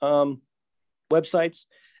websites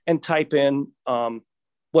and type in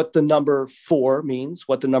what the number 4 means,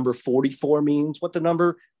 what the number 44 means, what the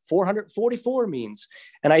number 444 means.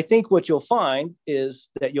 And I think what you'll find is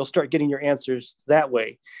that you'll start getting your answers that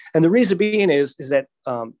way. And the reason being is that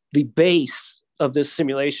the base of this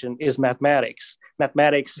simulation is mathematics.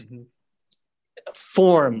 Mathematics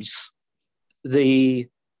forms the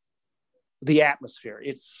atmosphere.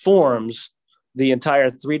 It forms the entire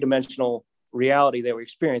three-dimensional reality that we're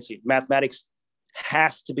experiencing. Mathematics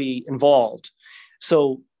has to be involved.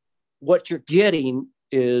 So what you're getting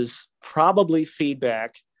is probably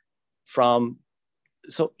feedback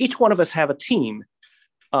so each one of us have a team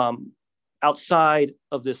outside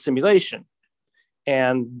of this simulation,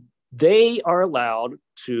 and they are allowed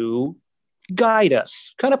to guide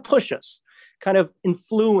us, kind of push us, kind of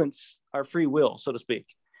influence our free will, so to speak.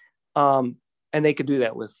 And they can do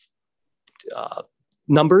that with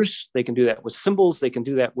numbers. They can do that with symbols. They can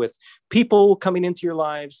do that with people coming into your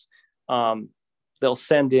lives. They'll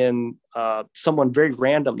send in someone very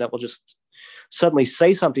random that will just suddenly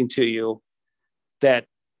say something to you that,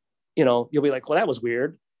 you'll be like, well, that was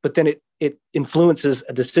weird. But then it influences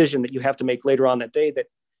a decision that you have to make later on that day that,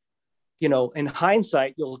 in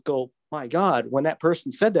hindsight, you'll go, my God, when that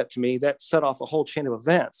person said that to me, that set off a whole chain of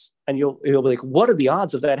events. And you'll be like, what are the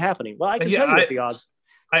odds of that happening? Well, I can tell you what the odds.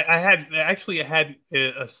 I had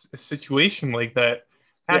a situation like that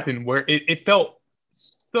happen where it felt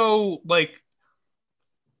so like,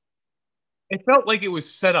 it felt like it was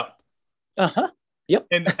set up. Yep.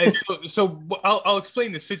 And so I'll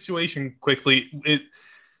explain the situation quickly.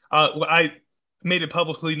 I made it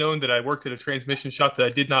publicly known that I worked at a transmission shop that I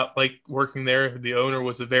did not like working there. The owner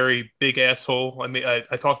was a very big asshole. I mean,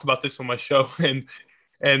 I talked about this on my show,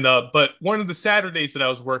 but one of the Saturdays that I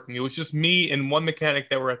was working, it was just me and one mechanic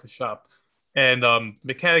that were at the shop, and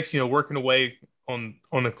mechanics, working away on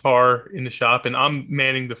a car in the shop, and I'm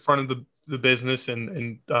manning the front of the business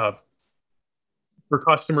and for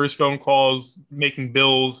customers, phone calls, making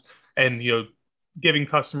bills, and giving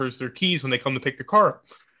customers their keys when they come to pick the car up.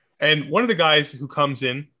 And one of the guys who comes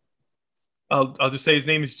in, I'll just say his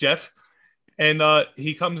name is Jeff, and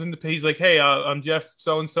he comes in he's like, hey, I'm Jeff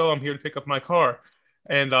so and so. I'm here to pick up my car,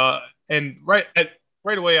 and right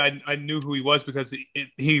away I knew who he was, because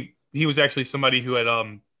he was actually somebody who had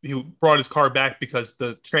he brought his car back because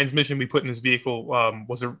the transmission we put in his vehicle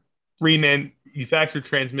was a remanufactured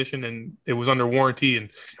transmission, and it was under warranty. And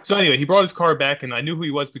so anyway, he brought his car back, and I knew who he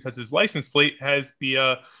was because his license plate has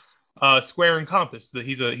the square and compass.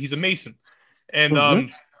 He's a Mason, and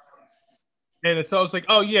and so I was like,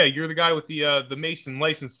 oh yeah, you're the guy with the Mason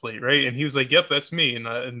license plate, right? And he was like, yep, that's me.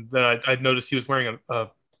 And then I noticed he was wearing a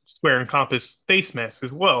square and compass face mask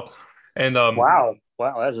as well. And wow,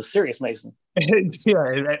 that was a serious Mason.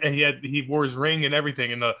 Yeah, and he wore his ring and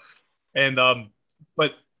everything,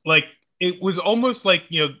 but like it was almost like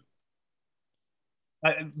the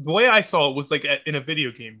way I saw it was like in a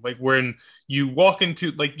video game, like when you walk into,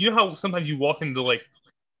 like, how sometimes you walk into like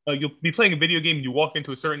you'll be playing a video game and you walk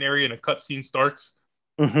into a certain area and a cutscene starts.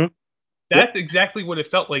 That's exactly what it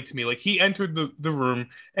felt like to me. Like he entered the room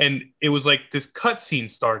and it was like this cutscene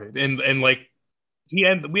started, and like we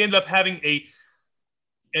ended up having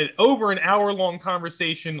an over an hour long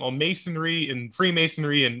conversation on masonry and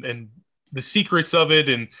Freemasonry and the secrets of it,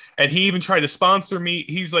 and he even tried to sponsor me.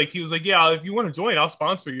 He was like, yeah, if you want to join, I'll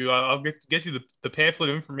sponsor you. I'll get you the pamphlet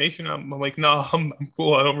of information. I'm like, no, I'm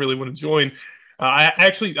cool. I don't really want to join.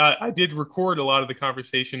 I did record a lot of the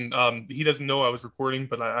conversation. He doesn't know I was recording,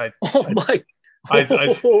 but I I'm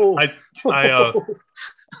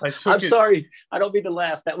sorry. I don't mean to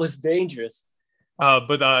laugh. That was dangerous.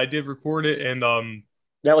 But I did record it, and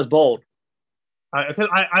that was bold.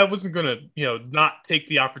 I wasn't gonna, not take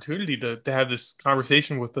the opportunity to have this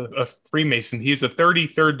conversation with a Freemason. He's a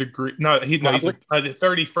 33rd degree. He's a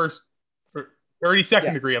 31st or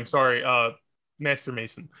 32nd degree. I'm sorry, Master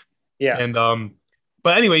Mason. Yeah. And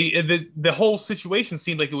but anyway, the whole situation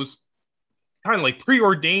seemed like it was kind of like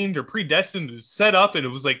preordained or predestined to set up, and it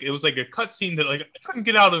was like a cutscene that like I couldn't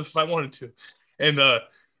get out of if I wanted to, and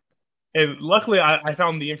luckily I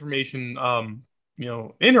found the information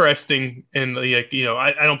interesting, and I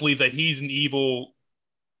don't believe that he's an evil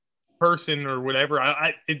person or whatever.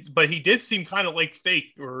 But he did seem kind of like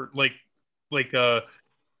fake, or like a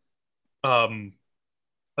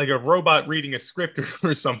robot reading a script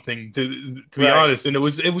or something, to be honest. And it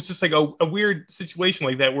was just like a weird situation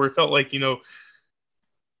like that, where it felt like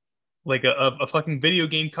like a fucking video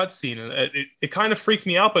game cutscene, and it kind of freaked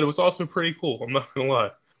me out, but it was also pretty cool. I'm not gonna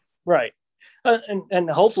lie. Right. And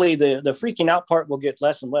hopefully the freaking out part will get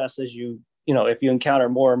less and less as if you encounter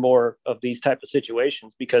more and more of these type of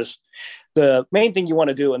situations, because the main thing you want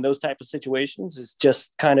to do in those type of situations is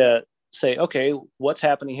just kind of say, okay, what's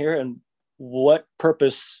happening here, and what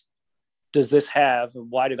purpose does this have,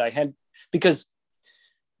 and why did I hand? Because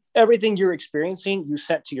everything you're experiencing, you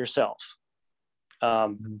sent to yourself.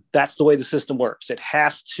 That's the way the system works. It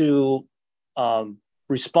has to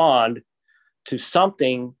respond to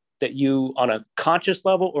something that you, on a conscious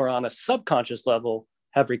level or on a subconscious level,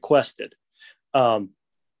 have requested. And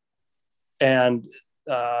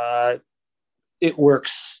it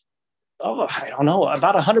works, I don't know,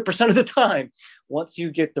 about 100% of the time, once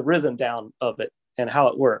you get the rhythm down of it and how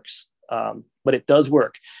it works. But it does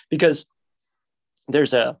work, because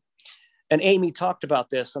there's and Amy talked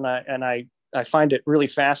about this, and I find it really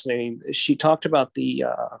fascinating. She talked about the,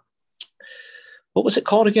 what was it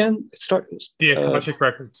called again? The Akashic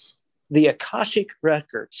Records. The Akashic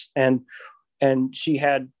Records. And she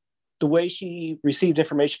had, the way she received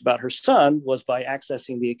information about her son was by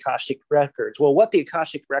accessing the Akashic Records. Well, what the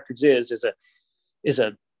Akashic Records is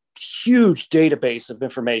a huge database of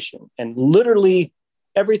information, and literally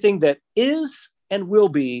everything that is and will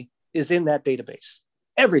be is in that database.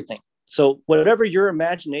 Everything. So whatever your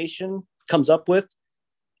imagination comes up with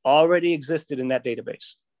already existed in that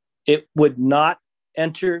database. It would not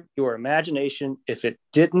enter your imagination if it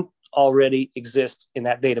didn't already exist in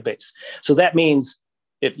that database. So that means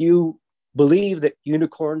if you believe that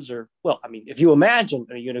unicorns are, if you imagine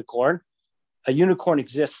a unicorn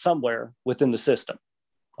exists somewhere within the system.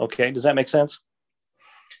 Okay, does that make sense?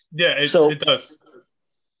 Yeah, it does.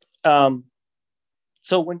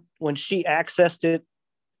 So when she accessed it,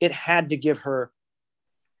 it had to give her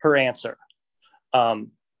answer.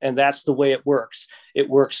 And that's the way it works. It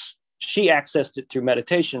works. She accessed it through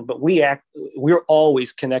meditation, but we're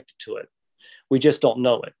always connected to it. We just don't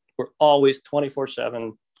know it. We're always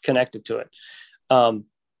 24/7 connected to it.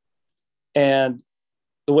 And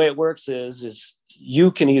the way it works is you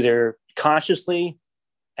can either consciously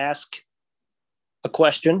ask a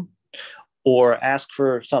question or ask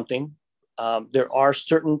for something. There are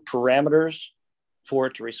certain parameters for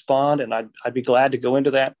it to respond, and I'd be glad to go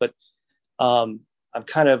into that, but I'm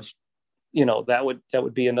kind of, that would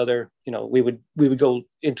be another, we would go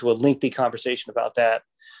into a lengthy conversation about that.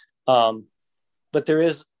 But there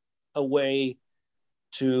is a way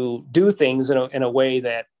to do things in a way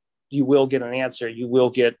that you will get an answer. You will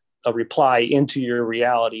get a reply into your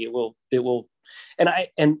reality. It will,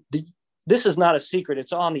 this is not a secret.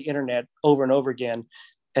 It's on the internet over and over again.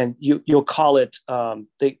 And you'll call it, a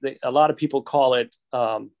lot of people call it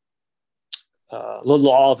the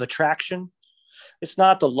law of attraction. It's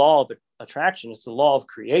not the law of attraction. It's the law of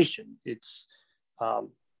creation. It's the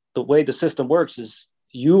way the system works is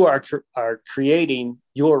you are creating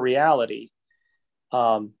your reality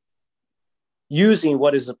using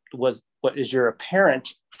what is your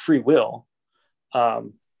apparent free will,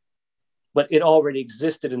 but it already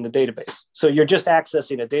existed in the database. So you're just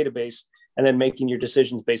accessing a database and then making your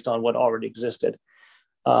decisions based on what already existed.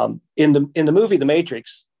 In the movie The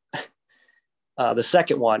Matrix, the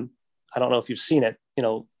second one, I don't know if you've seen it.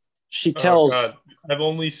 She tells. Oh, God. I've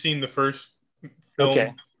only seen the first film.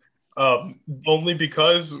 Okay. Only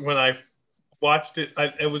because when I watched it,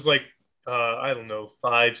 it was like I don't know,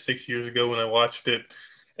 5-6 years ago when I watched it,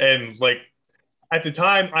 and like at the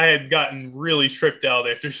time I had gotten really tripped out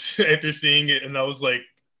after after seeing it, and I was like,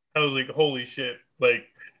 holy shit, like,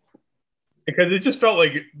 because it just felt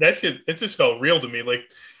like that shit. It just felt real to me, like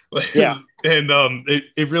Yeah. and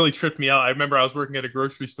it really tripped me out. I remember I was working at a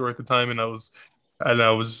grocery store at the time, and I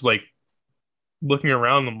was like looking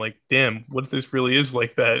around. I'm like, damn, what if this really is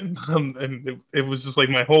like that? And it was just like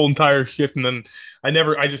my whole entire shift. And then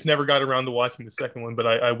I just never got around to watching the second one, but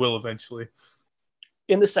I will eventually.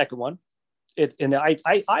 In the second one,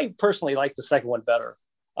 I personally like the second one better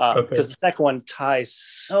because the second one ties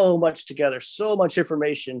so much together, so much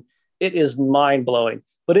information. It is mind blowing.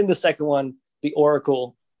 But in the second one, the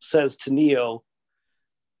Oracle says to Neo,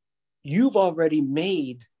 "You've already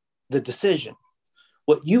made the decision.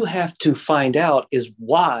 What you have to find out is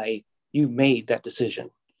why you made that decision.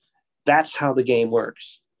 That's how the game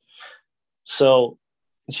works." So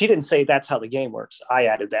she didn't say that's how the game works. I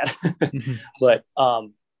added that. Mm-hmm. But,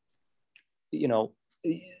 you know,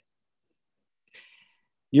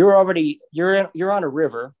 you're on a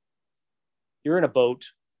river. You're in a boat.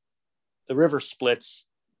 The river splits.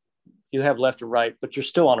 You have left and right, but you're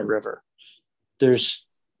still on a river. There's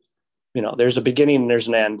a beginning and there's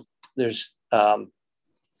an end. There's, and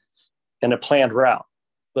a planned route,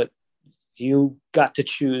 but you got to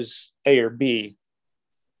choose A or B.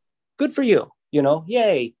 Good for you,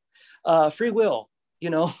 yay, free will,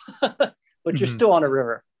 but you're still on a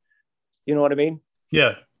river. You know what I mean?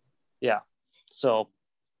 Yeah. Yeah. So,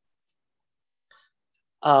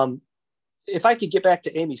 if I could get back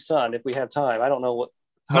to Amy's son, if we have time, I don't know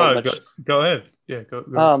go ahead. Yeah.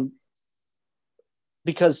 Go.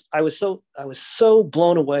 Because I was so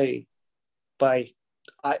blown away by,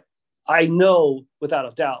 I know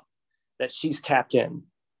without a doubt that she's tapped in.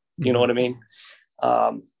 You know what I mean?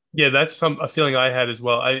 Yeah, that's a feeling I had as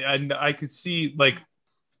well. I could see, like,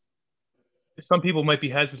 some people might be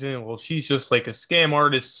hesitant. Well, she's just like a scam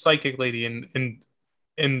artist, psychic lady, and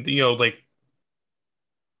like,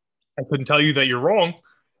 I couldn't tell you that you're wrong,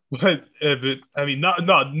 but I mean,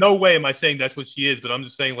 no way am I saying that's what she is. But I'm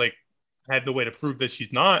just saying, like, I had no way to prove that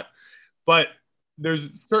she's not. But there's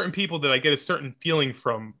certain people that I get a certain feeling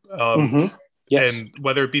from, Yes. and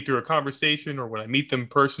whether it be through a conversation or when I meet them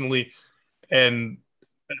personally, and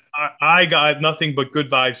I got nothing but good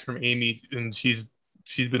vibes from Amy, and she's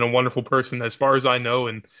been a wonderful person as far as I know.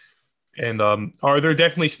 And are there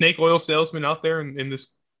definitely snake oil salesmen out there in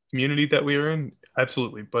this community that we are in?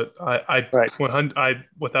 Absolutely, but I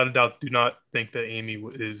without a doubt do not think that Amy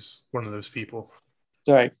is one of those people.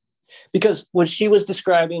 Right, because when she was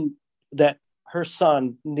describing that her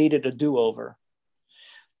son needed a do-over,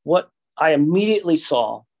 what I immediately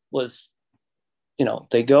saw was,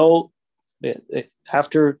 they go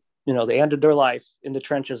after, they ended their life in the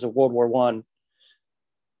trenches of World War I.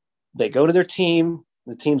 They go to their team.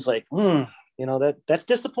 The team's like, that's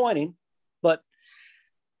disappointing, but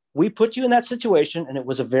we put you in that situation, and it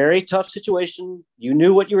was a very tough situation. You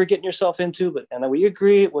knew what you were getting yourself into, and we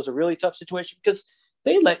agree it was a really tough situation because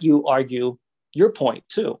they let you argue your point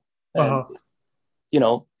too. And,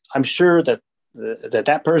 I'm sure that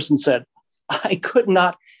that person said, I could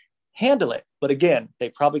not handle it. But again, they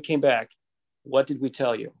probably came back. What did we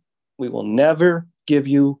tell you? We will never give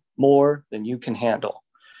you more than you can handle.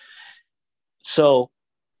 So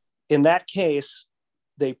in that case,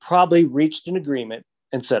 they probably reached an agreement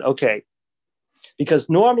and said, okay, because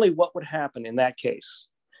normally what would happen in that case,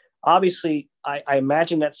 obviously, I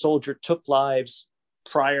imagine that soldier took lives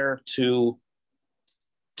prior to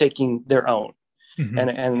taking their own. Mm-hmm.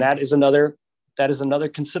 And that is another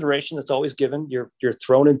consideration that's always given. You're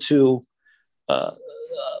thrown into a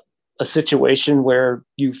situation where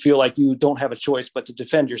you feel like you don't have a choice but to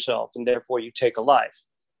defend yourself, and therefore you take a life.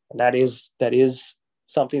 And that is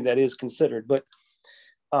something that is considered. But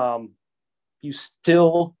you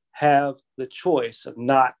still have the choice of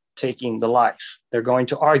not taking the life. They're going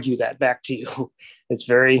to argue that back to you. It's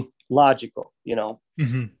very logical,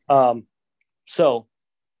 Mm-hmm. So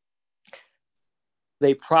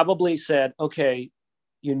they probably said, okay,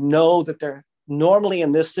 that they're normally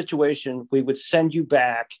in this situation, we would send you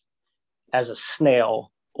back as a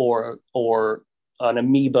snail or an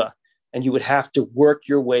amoeba, and you would have to work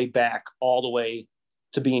your way back all the way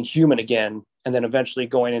to being human again, and then eventually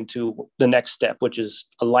going into the next step, which is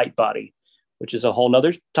a light body, which is a whole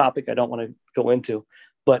nother topic I don't want to go into.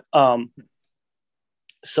 But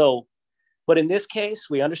but in this case,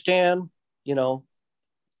 we understand,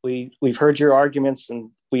 we've heard your arguments and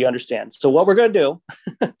we understand. So what we're going to do,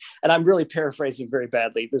 and I'm really paraphrasing very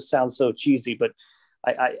badly. This sounds so cheesy, but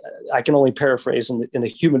I can only paraphrase in the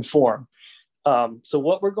human form. So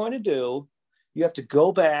what we're going to do, you have to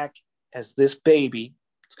go back as this baby.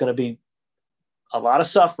 It's going to be a lot of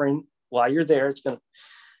suffering while you're there.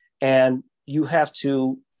 And you have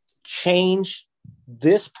to change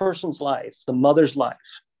this person's life, the mother's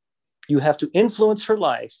life. You have to influence her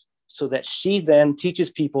life so that she then teaches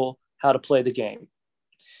people how to play the game.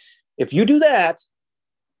 If you do that,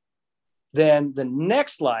 then the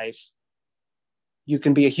next life, you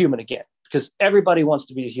can be a human again, because everybody wants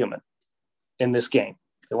to be a human in this game.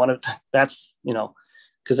 They want to, that's,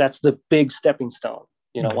 because that's the big stepping stone.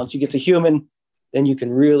 Once you get to human, then you can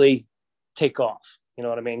really take off. You know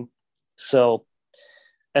what I mean? So,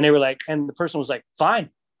 and they were like, and the person was like, fine,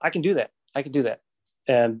 I can do that.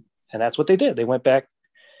 And that's what they did. They went back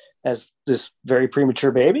as this very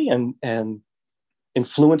premature baby and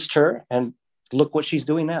influenced her, and look what she's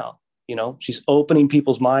doing now. She's opening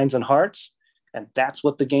people's minds and hearts, and that's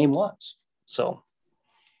what the game was. So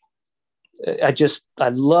I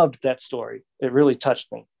loved that story. It really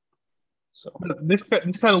touched me. So this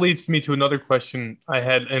kind of leads me to another question I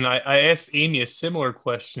had, and I asked Amy a similar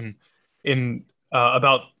question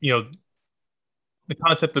about the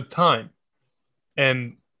concept of time,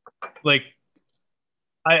 and like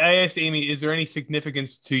I asked Amy, is there any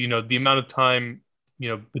significance to the amount of time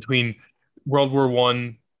between World War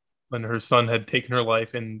I, when her son had taken her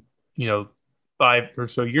life, and 5 or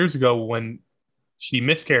so years ago when she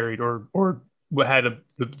miscarried or had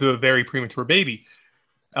the very premature baby.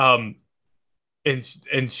 And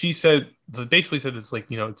she basically said it's like,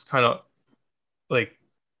 it's kind of like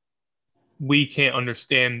we can't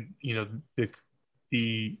understand,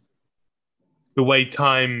 the way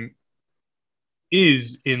time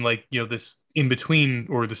is in, like, this in between,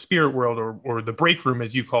 or the spirit world, or the break room,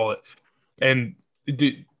 as you call it. And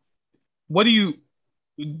is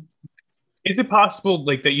it possible,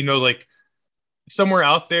 like, that, like, somewhere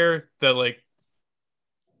out there that, like,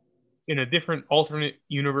 in a different alternate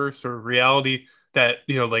universe or reality, that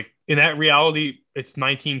like, in that reality it's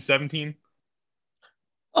 1917?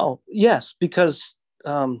 Oh yes, because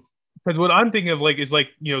what I'm thinking of, like, is like,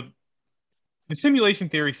 the simulation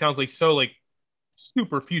theory sounds like so, like,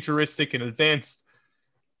 super futuristic and advanced.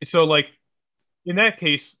 So, like, in that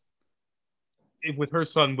case, with her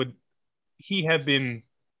son, would he have been,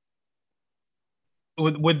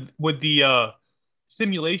 would the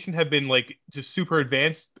simulation have been, like, just super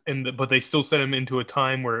advanced, but they still sent him into a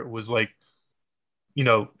time where it was like,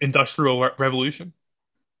 industrial revolution?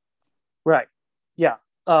 Right. Yeah.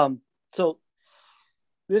 So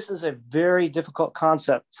this is a very difficult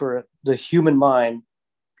concept for the human mind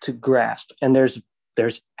to grasp, and there's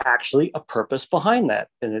actually a purpose behind that,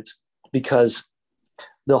 and it's because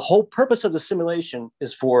the whole purpose of the simulation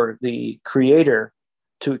is for the creator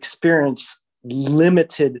to experience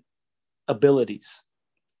limited abilities.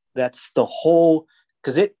 That's the whole,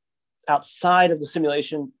 because outside of the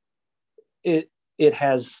simulation, it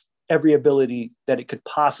has every ability that it could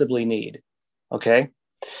possibly need. Okay.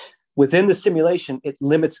 Within the simulation, it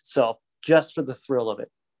limits itself just for the thrill of it,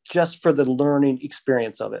 just for the learning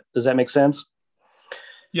experience of it. Does that make sense?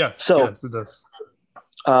 Yeah. So, yes, it does.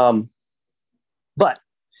 But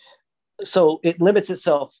so it limits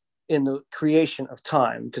itself in the creation of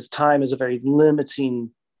time, because time is a very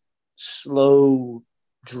limiting, slow,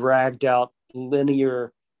 dragged out,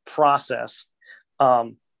 linear process.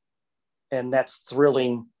 And that's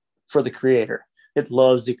thrilling for the creator. It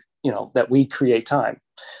loves that we create time.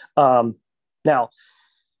 Now,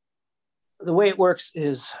 the way it works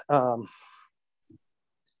is,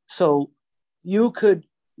 so you could,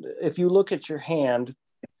 if you look at your hand,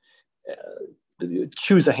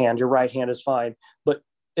 choose a hand, your right hand is fine, but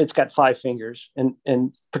it's got 5 fingers,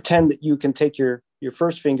 and pretend that you can take your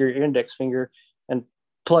first finger, your index finger, and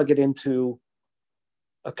plug it into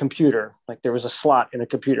a computer. Like there was a slot in a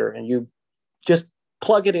computer, and you just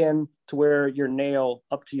plug it in to where your nail,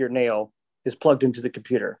 up to your nail, is plugged into the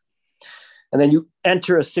computer. And then you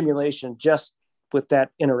enter a simulation just with that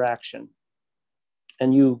interaction.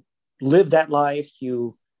 And you live that life,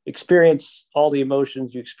 you experience all the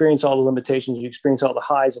emotions, you experience all the limitations, you experience all the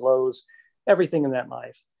highs, lows, everything in that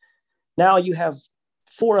life. Now you have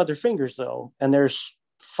 4 other fingers though, and there's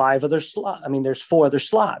 5 other slots. I mean, there's 4 other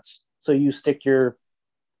slots. So you stick your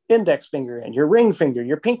index finger in, your ring finger,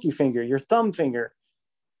 your pinky finger, your thumb finger.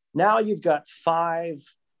 Now you've got 5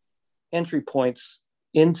 entry points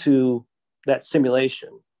into that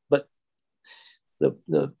simulation. But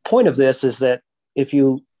the point of this is that if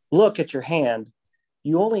you look at your hand,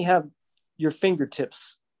 you only have your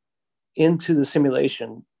fingertips into the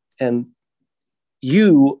simulation, and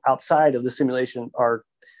you outside of the simulation are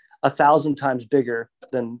 1,000 times bigger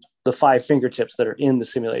than the 5 fingertips that are in the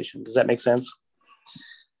simulation. Does that make sense?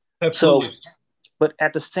 Absolutely. but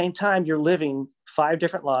at the same time, you're living 5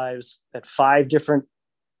 different lives at 5 different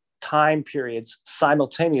time periods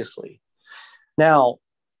simultaneously. Now,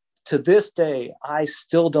 to this day, I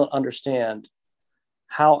still don't understand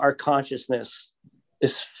how our consciousness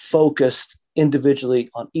is focused individually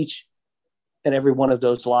on each and every one of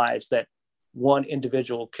those lives that one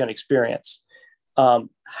individual can experience.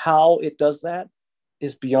 How it does that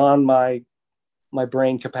is beyond my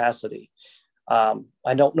brain capacity.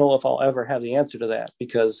 I don't know if I'll ever have the answer to that,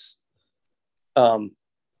 because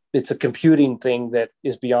it's a computing thing that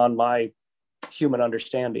is beyond my human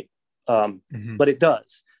understanding. But it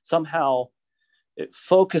does. Somehow it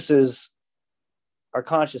focuses our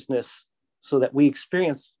consciousness so that we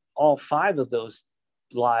experience all 5 of those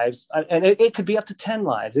lives. And it could be up to 10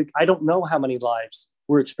 lives. I don't know how many lives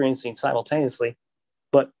we're experiencing simultaneously,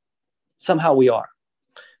 but somehow we are.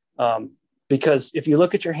 Because if you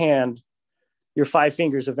look at your hand, your 5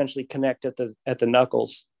 fingers eventually connect at the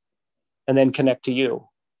knuckles and then connect to you.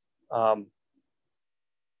 And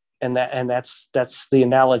that's the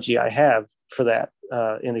analogy I have for that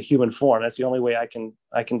in a human form. That's the only way I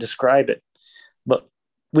can describe it. But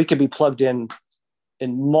we could be plugged in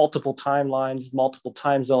multiple timelines, multiple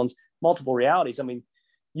time zones, multiple realities. I mean,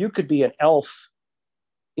 you could be an elf,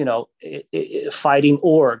 fighting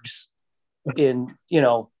orgs in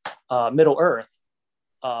Middle Earth,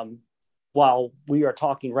 while we are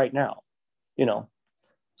talking right now.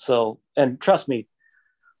 So, and trust me,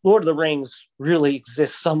 Lord of the Rings really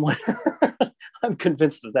exists somewhere. I'm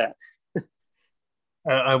convinced of that.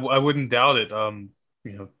 I wouldn't doubt it.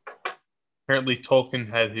 Apparently Tolkien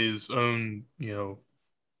had his own,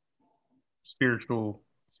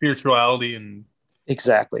 spirituality and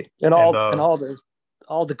exactly, and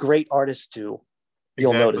all the great artists do.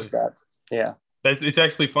 You'll notice that. Yeah, it's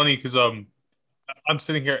actually funny because I'm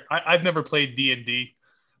sitting here. I've never played D&D,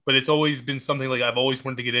 but it's always been something like I've always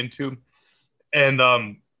wanted to get into, and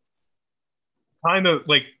kind of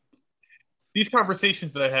like these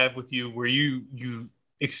conversations that I have with you, where you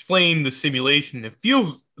explain the simulation. It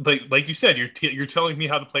feels like you said, you're telling me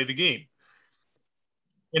how to play the game,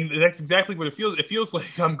 and that's exactly what it feels. It feels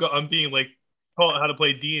like I'm being like taught how to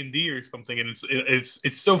play D&D or something, and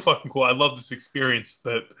it's so fucking cool. I love this experience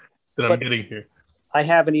that I'm getting here. I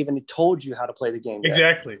haven't even told you how to play the game yet.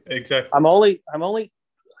 Exactly.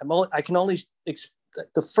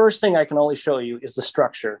 The first thing I can only show you is the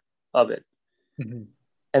structure of it. Mm-hmm.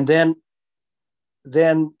 And then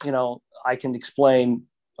I can explain,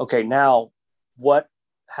 okay, now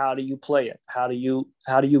how do you play it? How do you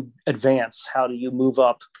advance? How do you move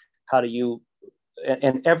up?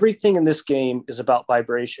 And everything in this game is about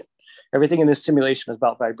vibration. Everything in this simulation is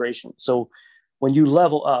about vibration. So when you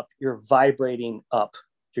level up, you're vibrating up,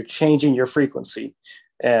 you're changing your frequency.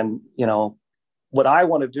 And, what I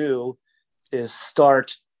want to do is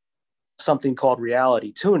start something called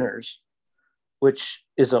Reality Tuners, which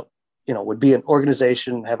is would be an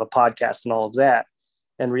organization, have a podcast and all of that.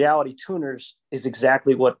 And Reality Tuners is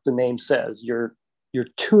exactly what the name says. You're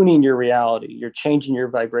tuning your reality. You're changing your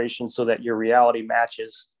vibration so that your reality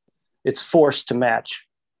matches. It's forced to match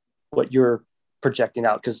what you're projecting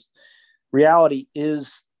out, because reality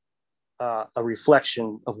is a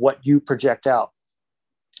reflection of what you project out.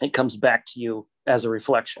 It comes back to you as a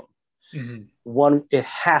reflection. Mm-hmm. It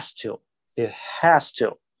has to.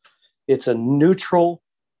 It's a neutral.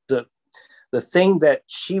 The thing that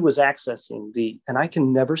she was accessing, and I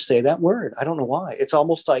can never say that word. I don't know why. It's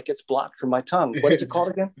almost like it's blocked from my tongue. What is it called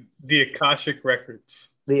again? The Akashic Records.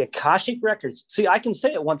 The Akashic Records. See, I can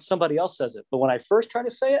say it once somebody else says it, but when I first try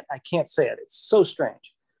to say it, I can't say it. It's so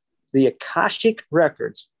strange. The Akashic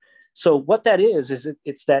Records. So what that is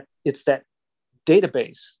it's that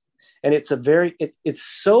database, and it's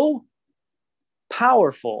so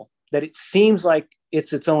powerful that it seems like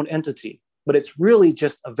it's its own entity, but it's really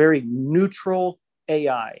just a very neutral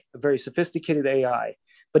AI, a very sophisticated AI.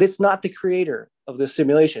 But it's not the creator of this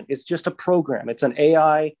simulation. It's just a program. It's an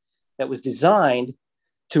AI that was designed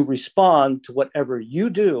to respond to whatever you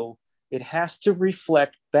do. It has to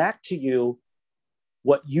reflect back to you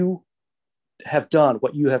what you have done,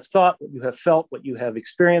 what you have thought, what you have felt, what you have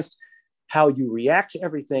experienced. How you react to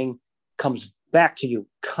everything comes back to you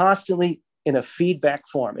constantly in a feedback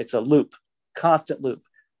form. It's a loop, constant loop.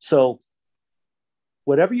 So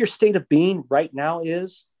whatever your state of being right now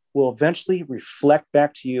is will eventually reflect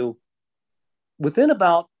back to you within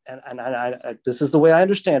about, and this is the way I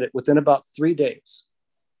understand it, within about 3 days.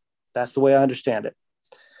 That's the way I understand it.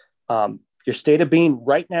 Your state of being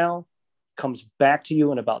right now comes back to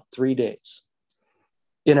you in about 3 days.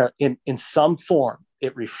 In some form,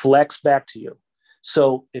 it reflects back to you.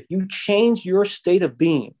 So if you change your state of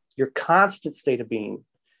being, your constant state of being,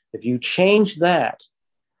 if you change that,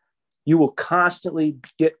 you will constantly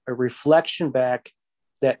get a reflection back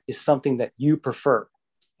that is something that you prefer.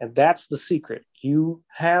 And that's the secret. You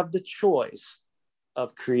have the choice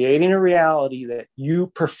of creating a reality that you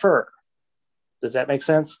prefer. Does that make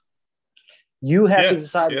sense? You have to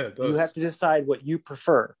decide. You have to decide what you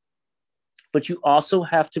prefer, but you also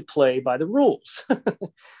have to play by the rules.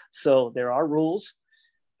 So there are rules,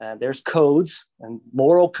 and there's codes and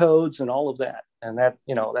moral codes and all of that. And that,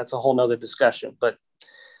 that's a whole nother discussion, but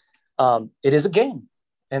it is a game.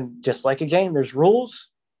 And just like a game, there's rules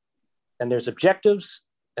and there's objectives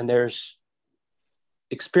and there's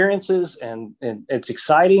experiences, and it's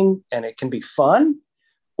exciting, and it can be fun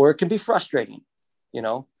or it can be frustrating,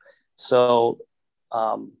 So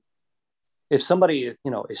if somebody,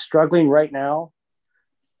 is struggling right now,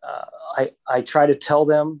 I try to tell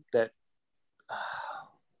them that,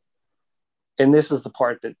 and this is the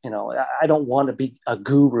part that, I don't want to be a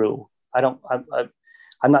guru. I'm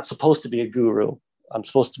not supposed to be a guru. I'm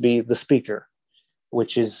supposed to be the speaker,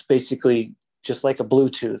 which is basically just like a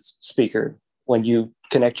Bluetooth speaker. When you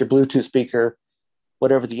connect your Bluetooth speaker,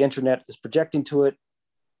 whatever the internet is projecting to it,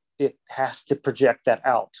 it has to project that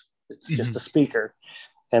out. It's just a speaker.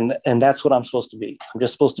 And that's what I'm supposed to be. I'm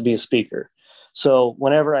just supposed to be a speaker. So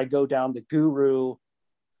whenever I go down the guru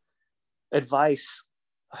advice,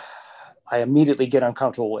 I immediately get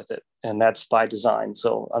uncomfortable with it. And that's by design.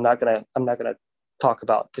 So I'm not gonna talk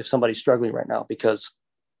about if somebody's struggling right now, because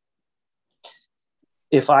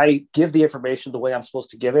if I give the information the way I'm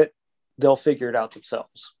supposed to give it, they'll figure it out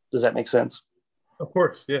themselves. Does that make sense? Of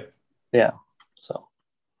course, yeah. Yeah. So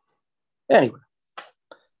anyway,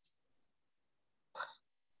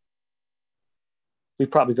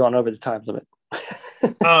 we've probably gone over the time limit.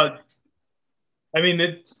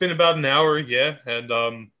 It's been about an hour, yeah. And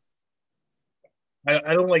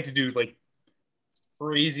I don't like to do like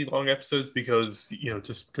crazy long episodes because,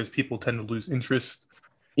 just because people tend to lose interest.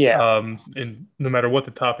 Yeah. And no matter what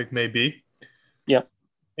the topic may be. Yep.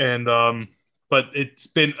 And but it's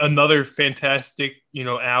been another fantastic,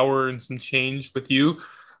 hour and some change with you.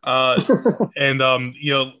 And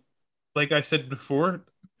like I said before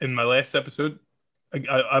in my last episode,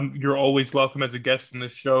 you're always welcome as a guest in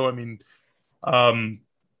this show. I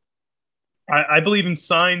believe in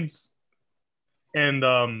signs, and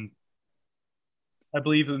I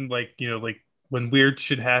believe in like when weird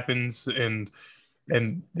shit happens, and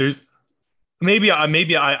there's maybe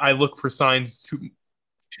I look for signs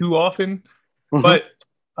too often, but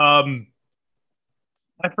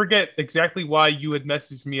I forget exactly why you had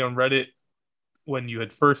messaged me on Reddit when you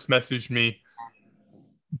had first messaged me.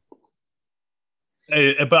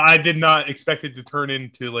 But I did not expect it to turn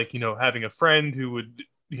into having a friend who would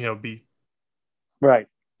be right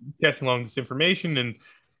passing along this information, and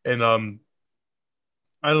I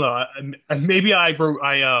don't know, maybe I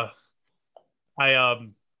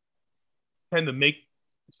tend to make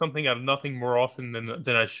something out of nothing more often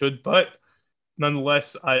than I should, but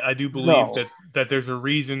nonetheless I do believe that there's a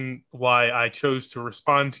reason why I chose to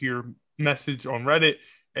respond to your message on Reddit.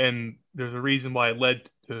 And there's a reason why it led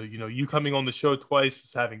to, you coming on the show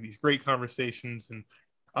twice, having these great conversations. And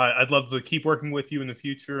I'd love to keep working with you in the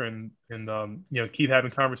future, and keep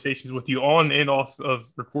having conversations with you on and off of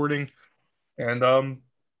recording. And, go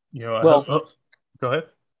ahead.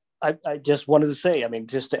 I just wanted to say,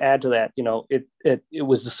 just to add to that, it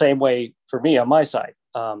was the same way for me on my side.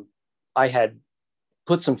 I had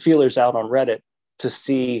put some feelers out on Reddit to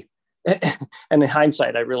see, and in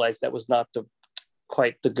hindsight, I realized that was not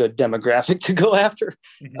quite the good demographic to go after,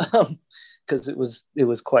 because it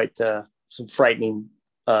was quite some frightening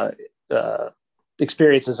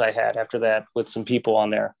experiences I had after that with some people on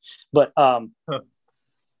there. But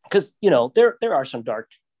because there are some dark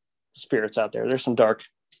spirits out there. There's some dark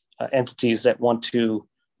entities that want to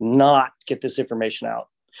not get this information out,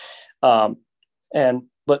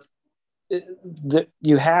 but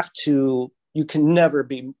you can never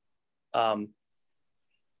be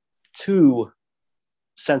too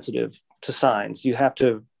sensitive to signs. You have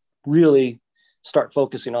to really start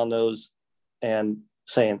focusing on those and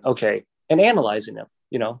saying, okay, and analyzing them,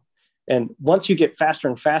 and once you get faster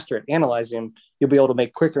and faster at analyzing them, you'll be able to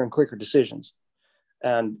make quicker and quicker decisions,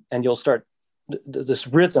 and you'll start, this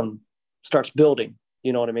rhythm starts building,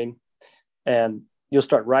 you know what I mean? And you'll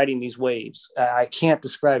start riding these waves. I can't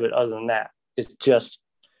describe it other than that. It's just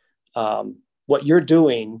what you're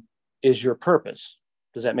doing is your purpose.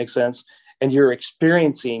 Does that make sense? And you're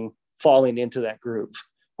experiencing falling into that groove.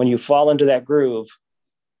 When you fall into that groove,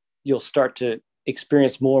 you'll start to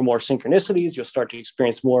experience more and more synchronicities. You'll start to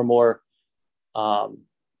experience more and more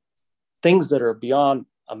things that are beyond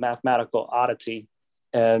a mathematical oddity,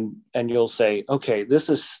 and you'll say, okay, this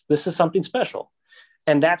is something special,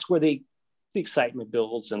 and that's where the excitement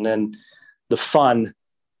builds, and then the fun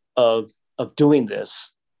of doing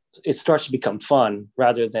this, it starts to become fun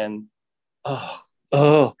rather than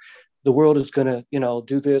oh the world is gonna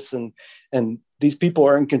do this, and these people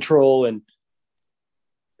are in control, and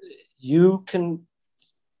you can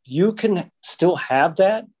still have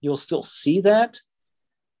that, you'll still see that,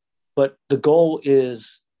 but the goal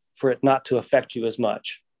is for it not to affect you as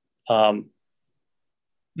much. And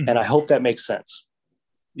I hope that makes sense.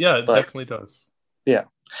 Yeah, it definitely does. Yeah.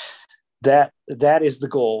 That is the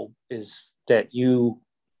goal, is that you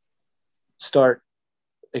start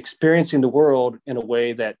experiencing the world in a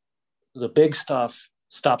way that the big stuff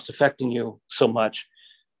stops affecting you so much.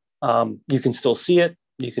 You can still see it,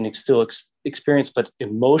 you can still experience, but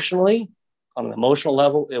emotionally, on an emotional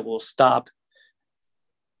level, it will stop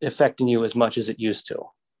affecting you as much as it used to.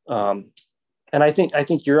 And I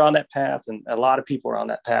think you're on that path, and a lot of people are on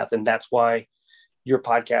that path, and that's why your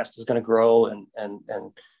podcast is going to grow, and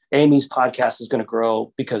Amy's podcast is going to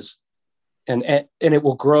grow, because and it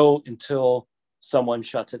will grow until someone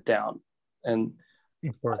shuts it down. And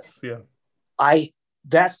of course, yeah.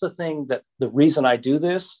 That's the thing, that the reason I do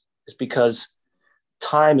this is because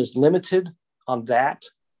time is limited on that.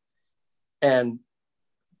 And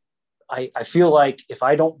I feel like if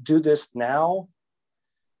I don't do this now,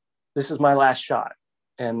 this is my last shot.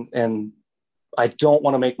 And I don't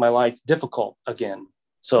want to make my life difficult again.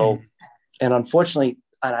 So, and unfortunately,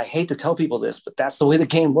 and I hate to tell people this, but that's the way the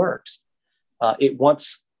game works. It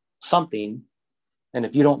wants something. And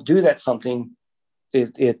if you don't do that something,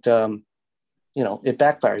 it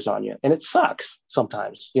backfires on you, and it sucks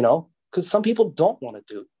sometimes, because some people don't want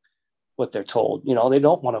to do what they're told. They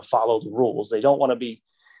don't want to follow the rules. They don't want to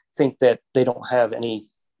think that they don't have any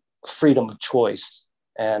freedom of choice.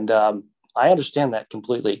 And I understand that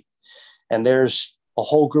completely. And there's a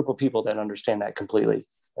whole group of people that understand that completely.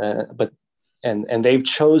 But they've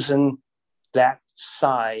chosen that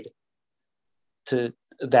side to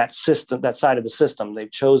that system, that side of the system.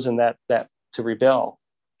 They've chosen that to rebel.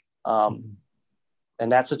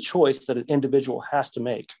 And that's a choice that an individual has to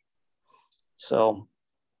make. So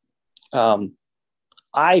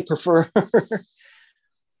I prefer,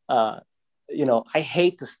 I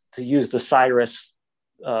hate to use the Cyrus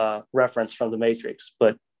reference from The Matrix,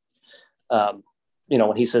 but,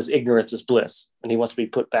 when he says ignorance is bliss, and he wants to be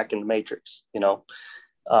put back in the Matrix,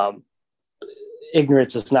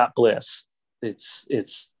 ignorance is not bliss.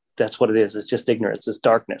 That's what it is. It's just ignorance. It's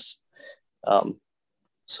darkness.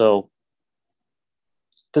 So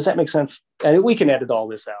does that make sense? And we can edit all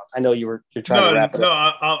this out. I know you're trying to wrap it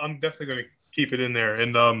up. I'm definitely going to keep it in there.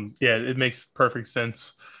 And it makes perfect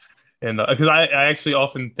sense. And because I actually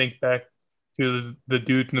often think back to the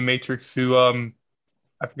dude in the Matrix who I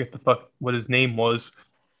forget what his name was.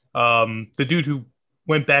 The dude who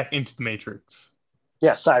went back into the Matrix.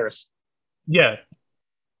 Yeah, Cyrus. Yeah,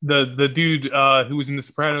 the dude who was in The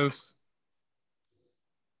Sopranos.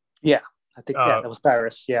 Yeah, I think that was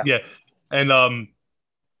Cyrus. Yeah. Yeah, and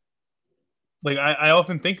I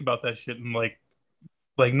often think about that shit, and like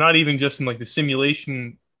not even just in the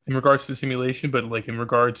simulation, in regards to the simulation, but in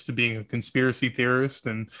regards to being a conspiracy theorist,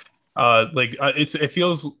 and it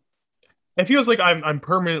feels like I'm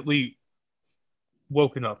permanently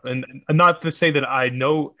woken up, and not to say that I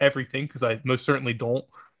know everything, because I most certainly don't,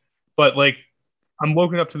 but I'm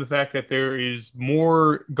woken up to the fact that there is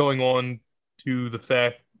more going on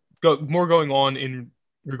in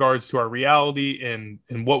regards to our reality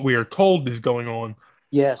and what we are told is going on.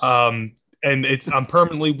 Yes. And I'm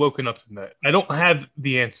permanently woken up to that. I don't have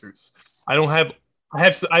the answers. I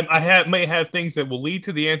may have things that will lead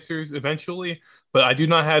to the answers eventually, but I do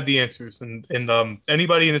not have the answers. And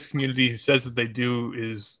anybody in this community who says that they do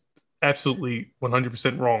is absolutely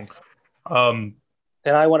 100% wrong.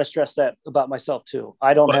 And I want to stress that about myself too.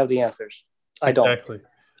 I don't have the answers. I don't. Exactly.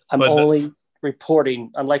 I'm only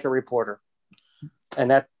reporting. I'm like a reporter, and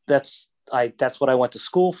that's what I went to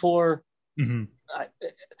school for. Mm-hmm.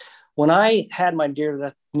 When I had my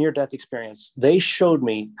near-death experience, they showed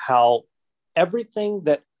me how everything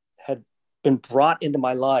that had been brought into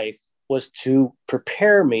my life was to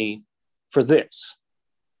prepare me for this.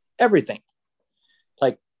 Everything.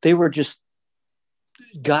 They were just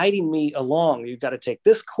guiding me along. You got to take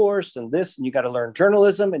this course and this, and you got to learn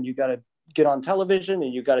journalism, and you got to get on television,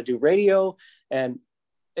 and you got to do radio. And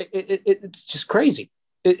it's just crazy.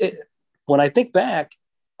 When I think back,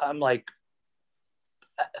 I'm like,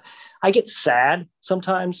 I get sad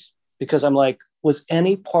sometimes, because I'm like, was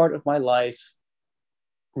any part of my life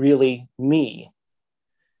really me?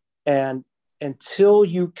 And until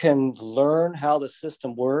you can learn how the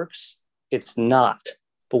system works, it's not.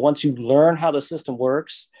 But once you learn how the system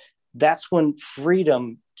works, that's when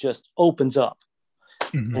freedom just opens up.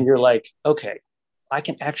 Mm-hmm. And you're like, okay, I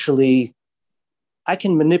can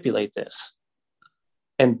manipulate this.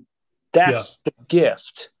 And that's the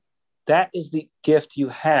gift. That is the gift you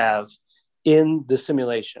have in the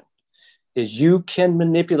simulation, is you can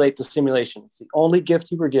manipulate the simulation. It's the only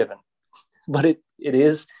gift you were given, but it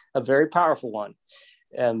is a very powerful one.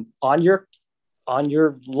 And on your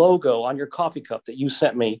logo, on your coffee cup that you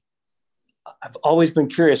sent me, I've always been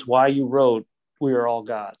curious why you wrote "We are all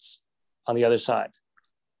gods" on the other side.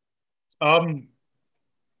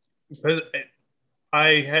 Because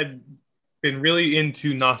I had been really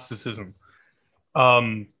into Gnosticism,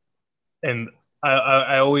 and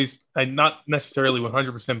I not necessarily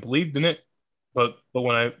 100% believed in it, but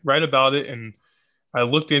when I read about it and I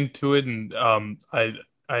looked into it, and I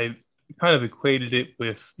kind of equated it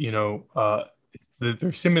with,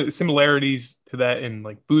 there's similarities to that in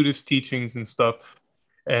like Buddhist teachings and stuff,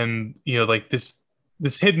 and like this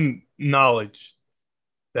hidden knowledge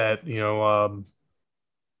that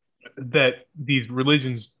that these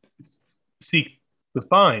religions seek to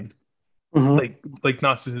find, mm-hmm. like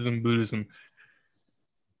Gnosticism, Buddhism.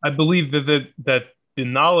 I believe that the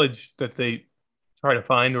knowledge that they try to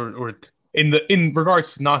find, or in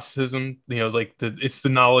regards to Gnosticism, it's the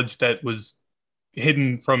knowledge that was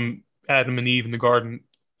hidden from Adam and Eve in the Garden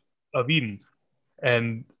of Eden.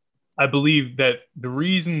 And I believe that the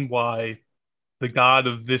reason why the God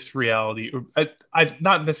of this reality, or I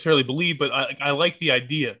not necessarily believe, but I like the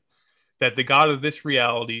idea that the God of this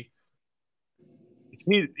reality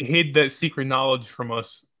hid that secret knowledge from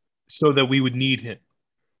us so that we would need him.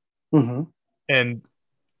 Mm-hmm. And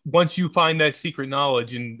once you find that secret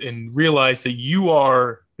knowledge and realize that you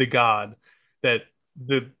are the God, that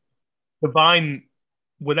the divine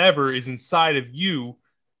whatever is inside of you,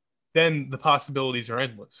 then the possibilities are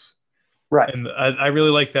endless. Right. And I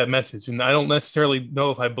really like that message. And I don't necessarily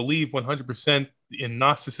know if I believe 100% in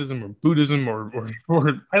Gnosticism or Buddhism or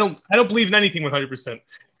I don't believe in anything 100%.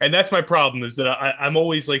 And that's my problem, is that I'm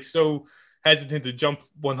always like so hesitant to jump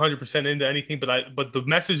 100% into anything. But the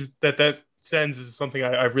message that sends is something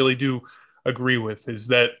I really do agree with, is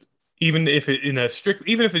that even if it's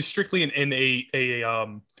strictly in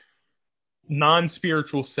a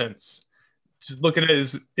non-spiritual sense, just look at it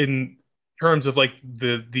as in terms of like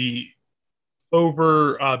the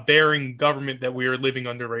overbearing government that we are living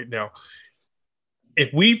under right now.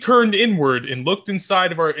 If we turned inward and looked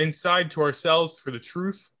inside to ourselves for the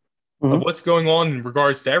truth, mm-hmm. of what's going on in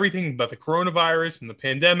regards to everything about the coronavirus and the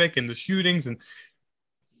pandemic and the shootings, and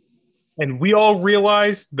we all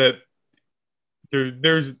realize that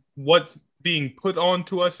there's what's being put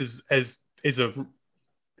onto us is a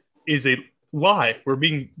lie.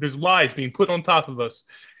 There's lies being put on top of us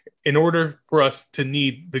in order for us to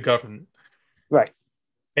need the government. Right.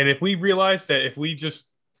 And if we realize that if we just,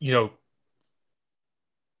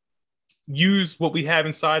 use what we have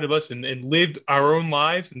inside of us and lived our own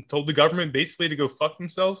lives and told the government basically to go fuck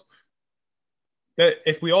themselves, that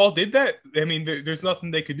if we all did that, I mean, there's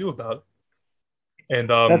nothing they could do about it. And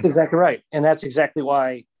that's exactly right. And that's exactly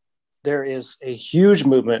why there is a huge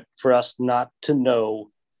movement for us not to know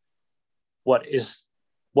what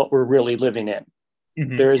we're really living in.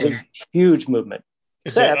 Mm-hmm. There is a huge movement.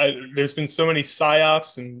 There's been so many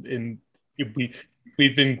psyops, and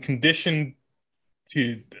we've been conditioned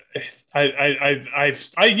to.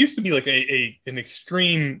 I used to be like an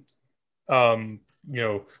extreme, not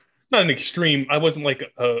an extreme. I wasn't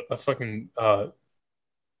like a fucking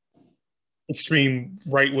extreme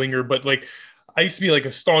right winger, but like I used to be like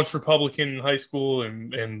a staunch Republican in high school,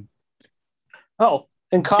 and in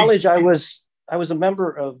college I was a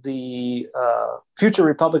member of the Future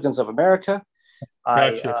Republicans of America.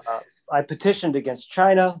 Gotcha. I petitioned against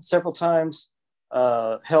China several times,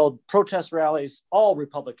 held protest rallies, all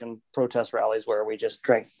Republican protest rallies where we just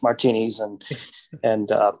drank martinis and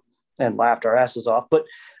laughed our asses off. But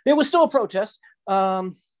it was still a protest.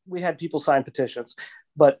 We had people sign petitions,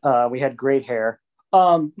 but we had great hair.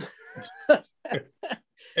 And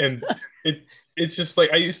it's just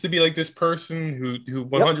like I used to be like this person who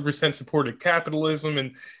 100% supported capitalism,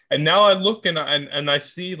 and now I look and I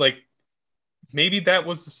see like maybe that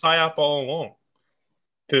was the psyop all along,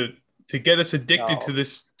 to get us addicted to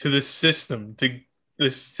this system,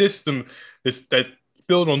 that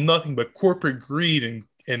built on nothing but corporate greed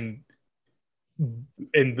and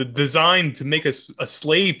the design to make us a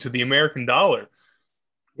slave to the American dollar.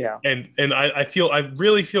 Yeah. And I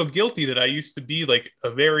really feel guilty that I used to be like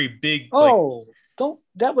a very big. Oh, don't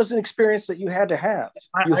that was an experience that you had to have.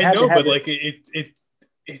 You I had know, to have but like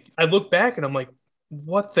I look back and I'm like,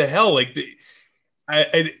 what the hell? Like,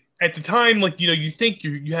 at the time, like, you know, you think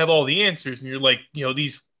you have all the answers, and you're like, you know,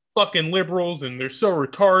 these fucking liberals, and they're so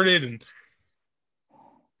retarded,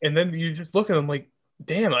 and then you just look at them like,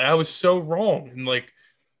 damn, I was so wrong, and like,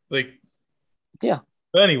 yeah.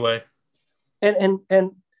 But anyway, And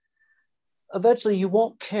eventually you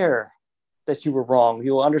won't care that you were wrong.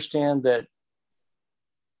 You'll understand that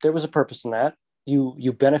there was a purpose in that.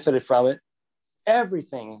 You benefited from it.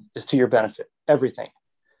 Everything is to your benefit. Everything.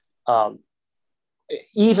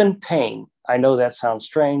 Even pain. I know that sounds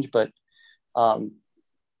strange, but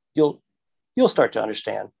you'll start to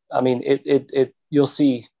understand. I mean, you'll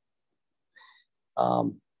see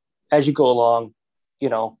as you go along, you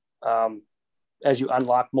know, as you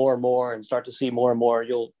unlock more and more and start to see more and more,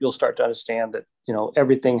 you'll start to understand that, you know,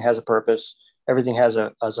 everything has a purpose. Everything has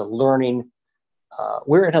a learning.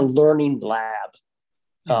 We're in a learning lab.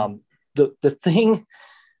 The thing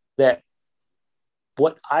that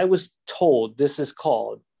what I was told this is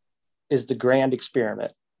called is the grand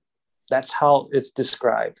experiment. That's how it's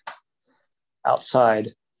described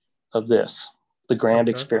outside of this, the grand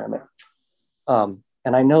experiment.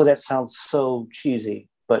 And I know that sounds so cheesy,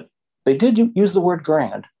 but they did use the word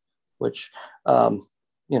grand, which,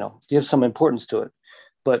 you know, gives some importance to it.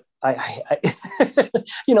 But I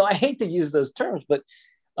you know, I hate to use those terms, but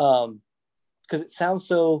because it sounds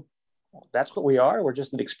so, that's what we are. We're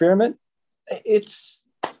just an experiment. It's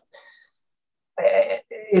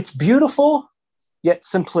beautiful, yet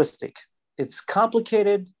simplistic. It's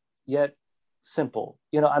complicated, yet simple.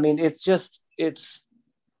 You know, I mean, it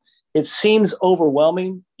seems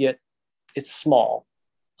overwhelming, yet it's small.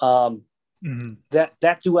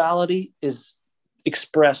 That duality is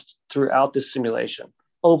expressed throughout this simulation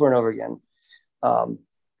over and over again.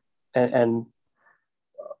 And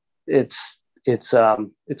it's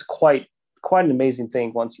quite an amazing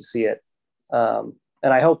thing once you see it. And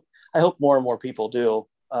I hope more and more people do.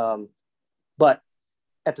 But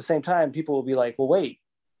at the same time, people will be like, well, wait,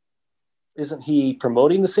 isn't he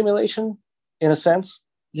promoting the simulation in a sense?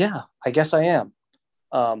 Yeah, I guess I am.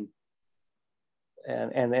 And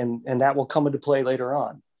that will come into play later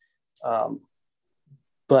on.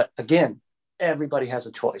 But again, everybody has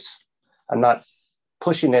a choice. I'm not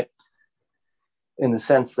pushing it in the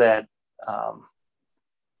sense that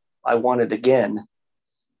I want it again.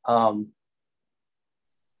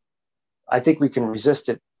 I think we can resist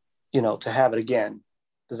it, you know, to have it again.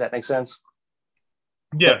 Does that make sense?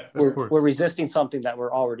 Yeah, of course. We're resisting something that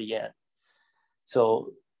we're already in.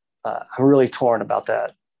 So I'm really torn about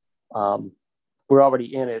that. We're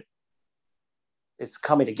already in it. It's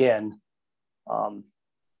coming again.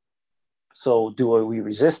 So do we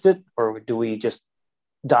resist it, or do we just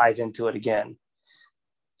dive into it again?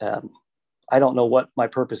 I don't know what my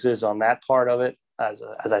purpose is on that part of it.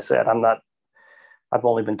 As I said, I've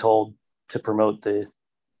only been told to promote the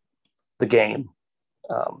game.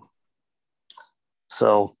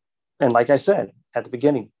 So, and like I said at the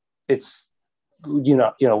beginning, it's, you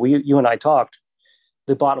know, you and I talked.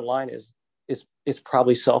 The bottom line is it's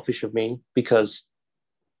probably selfish of me, because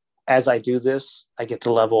as I do this, I get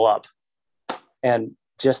to level up, and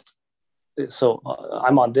just so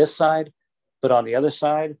I'm on this side, but on the other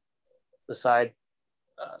side, the side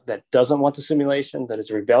that doesn't want the simulation, that is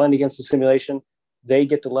rebelling against the simulation, they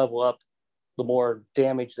get to level up the more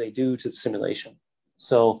damage they do to the simulation.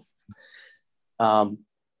 So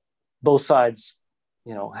both sides,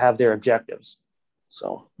 you know, have their objectives.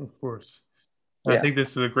 So of course, yeah. I think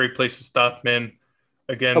this is a great place to stop, man.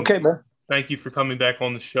 Again, okay, man. Thank you for coming back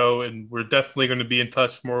on the show, and we're definitely going to be in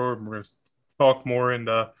touch more. We're going to talk more, and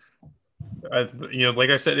you know, like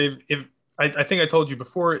I said, if I think I told you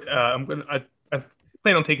before, I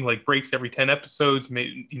plan on taking like breaks every 10 episodes,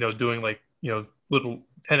 maybe, you know, doing like, you know, little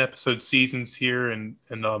 10 episode seasons here, and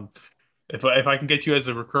if I can get you as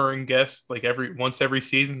a recurring guest like once every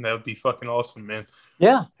season, that would be fucking awesome, man.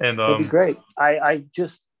 Yeah, and that'd be great. I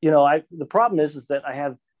just, you know, the problem is that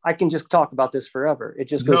I can just talk about this forever. It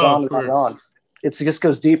just goes on and on and on. It just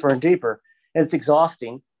goes deeper and deeper, and it's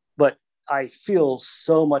exhausting, but I feel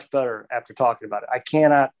so much better after talking about it. I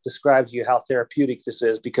cannot describe to you how therapeutic this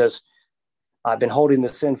is, because I've been holding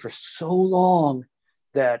this in for so long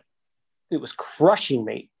that it was crushing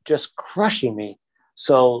me, just crushing me.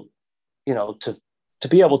 So, you know, to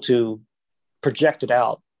be able to project it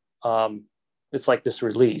out, it's like this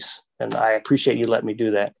release, and I appreciate you letting me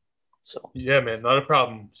do that. So yeah, man, not a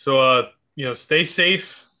problem. So you know, stay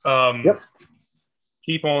safe. Yep.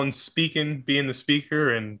 Keep on speaking, being the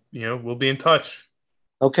speaker, and you know, we'll be in touch.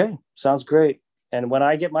 Okay, sounds great. And when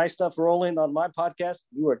I get my stuff rolling on my podcast,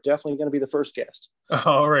 you are definitely going to be the first guest.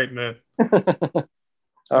 All right, man.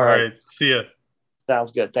 All right. See ya.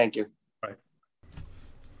 Sounds good. Thank you. Bye.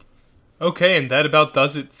 Okay, and that about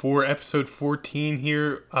does it for episode 14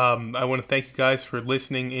 here. I want to thank you guys for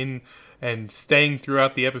listening in and staying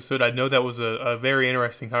throughout the episode. I know that was a very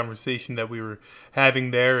interesting conversation that we were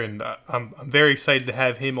having there, and I'm very excited to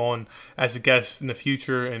have him on as a guest in the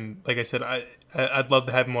future. And like I said, I'd love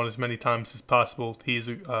to have him on as many times as possible. He's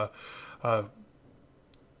a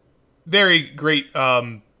very great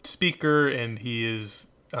speaker, and he is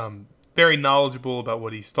very knowledgeable about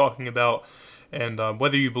what he's talking about. And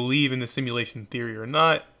whether you believe in the simulation theory or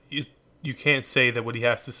not, you can't say that what he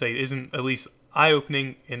has to say isn't at least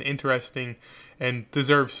eye-opening and interesting and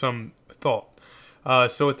deserves some thought.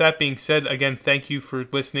 So with that being said, again, thank you for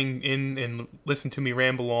listening in and listen to me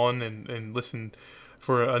ramble on and listen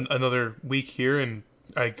for another week here. And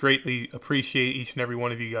I greatly appreciate each and every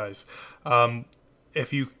one of you guys.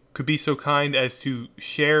 If you could be so kind as to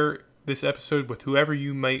share this episode with whoever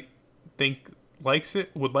you might think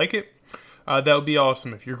would like it, that would be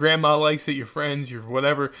awesome. If your grandma likes it, your friends, your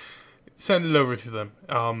whatever, send it over to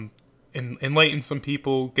them. Enlighten some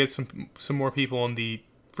people, get some more people on the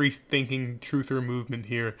free thinking truther movement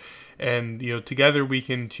here, and together we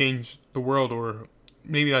can change the world, or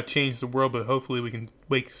maybe not change the world, but hopefully we can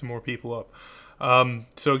wake some more people up.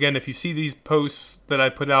 So again, if you see these posts that I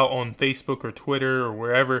put out on Facebook or Twitter or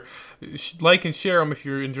wherever, like and share them if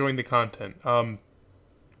you're enjoying the content.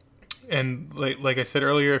 And like I said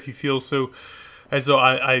earlier, if you feel so as though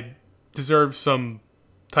I deserve some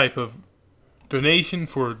type of donation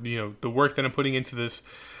for the work that I'm putting into this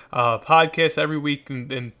podcast every week,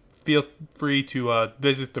 and feel free to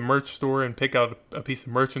visit the merch store and pick out a piece of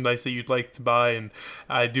merchandise that you'd like to buy. And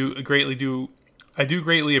I do greatly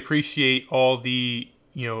appreciate all the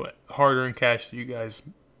hard-earned cash that you guys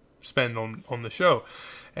spend on the show.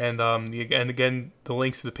 And again, the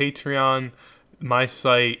links to the Patreon, my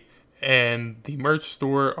site, and the merch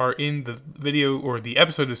store are in the video or the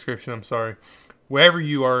episode description. I'm sorry. Wherever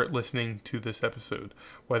you are listening to this episode,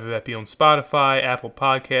 whether that be on Spotify, Apple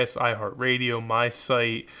Podcasts, iHeartRadio, my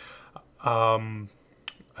site, I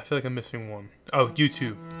feel like I'm missing one. Oh,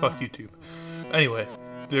 YouTube. Fuck YouTube. Anyway,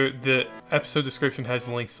 the episode description has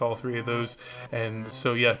the links to all three of those. And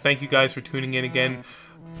so, yeah, thank you guys for tuning in again.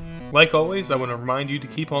 Like always, I want to remind you to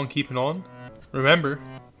keep on keeping on. Remember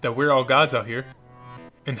that we're all gods out here,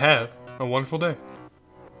 and have a wonderful day.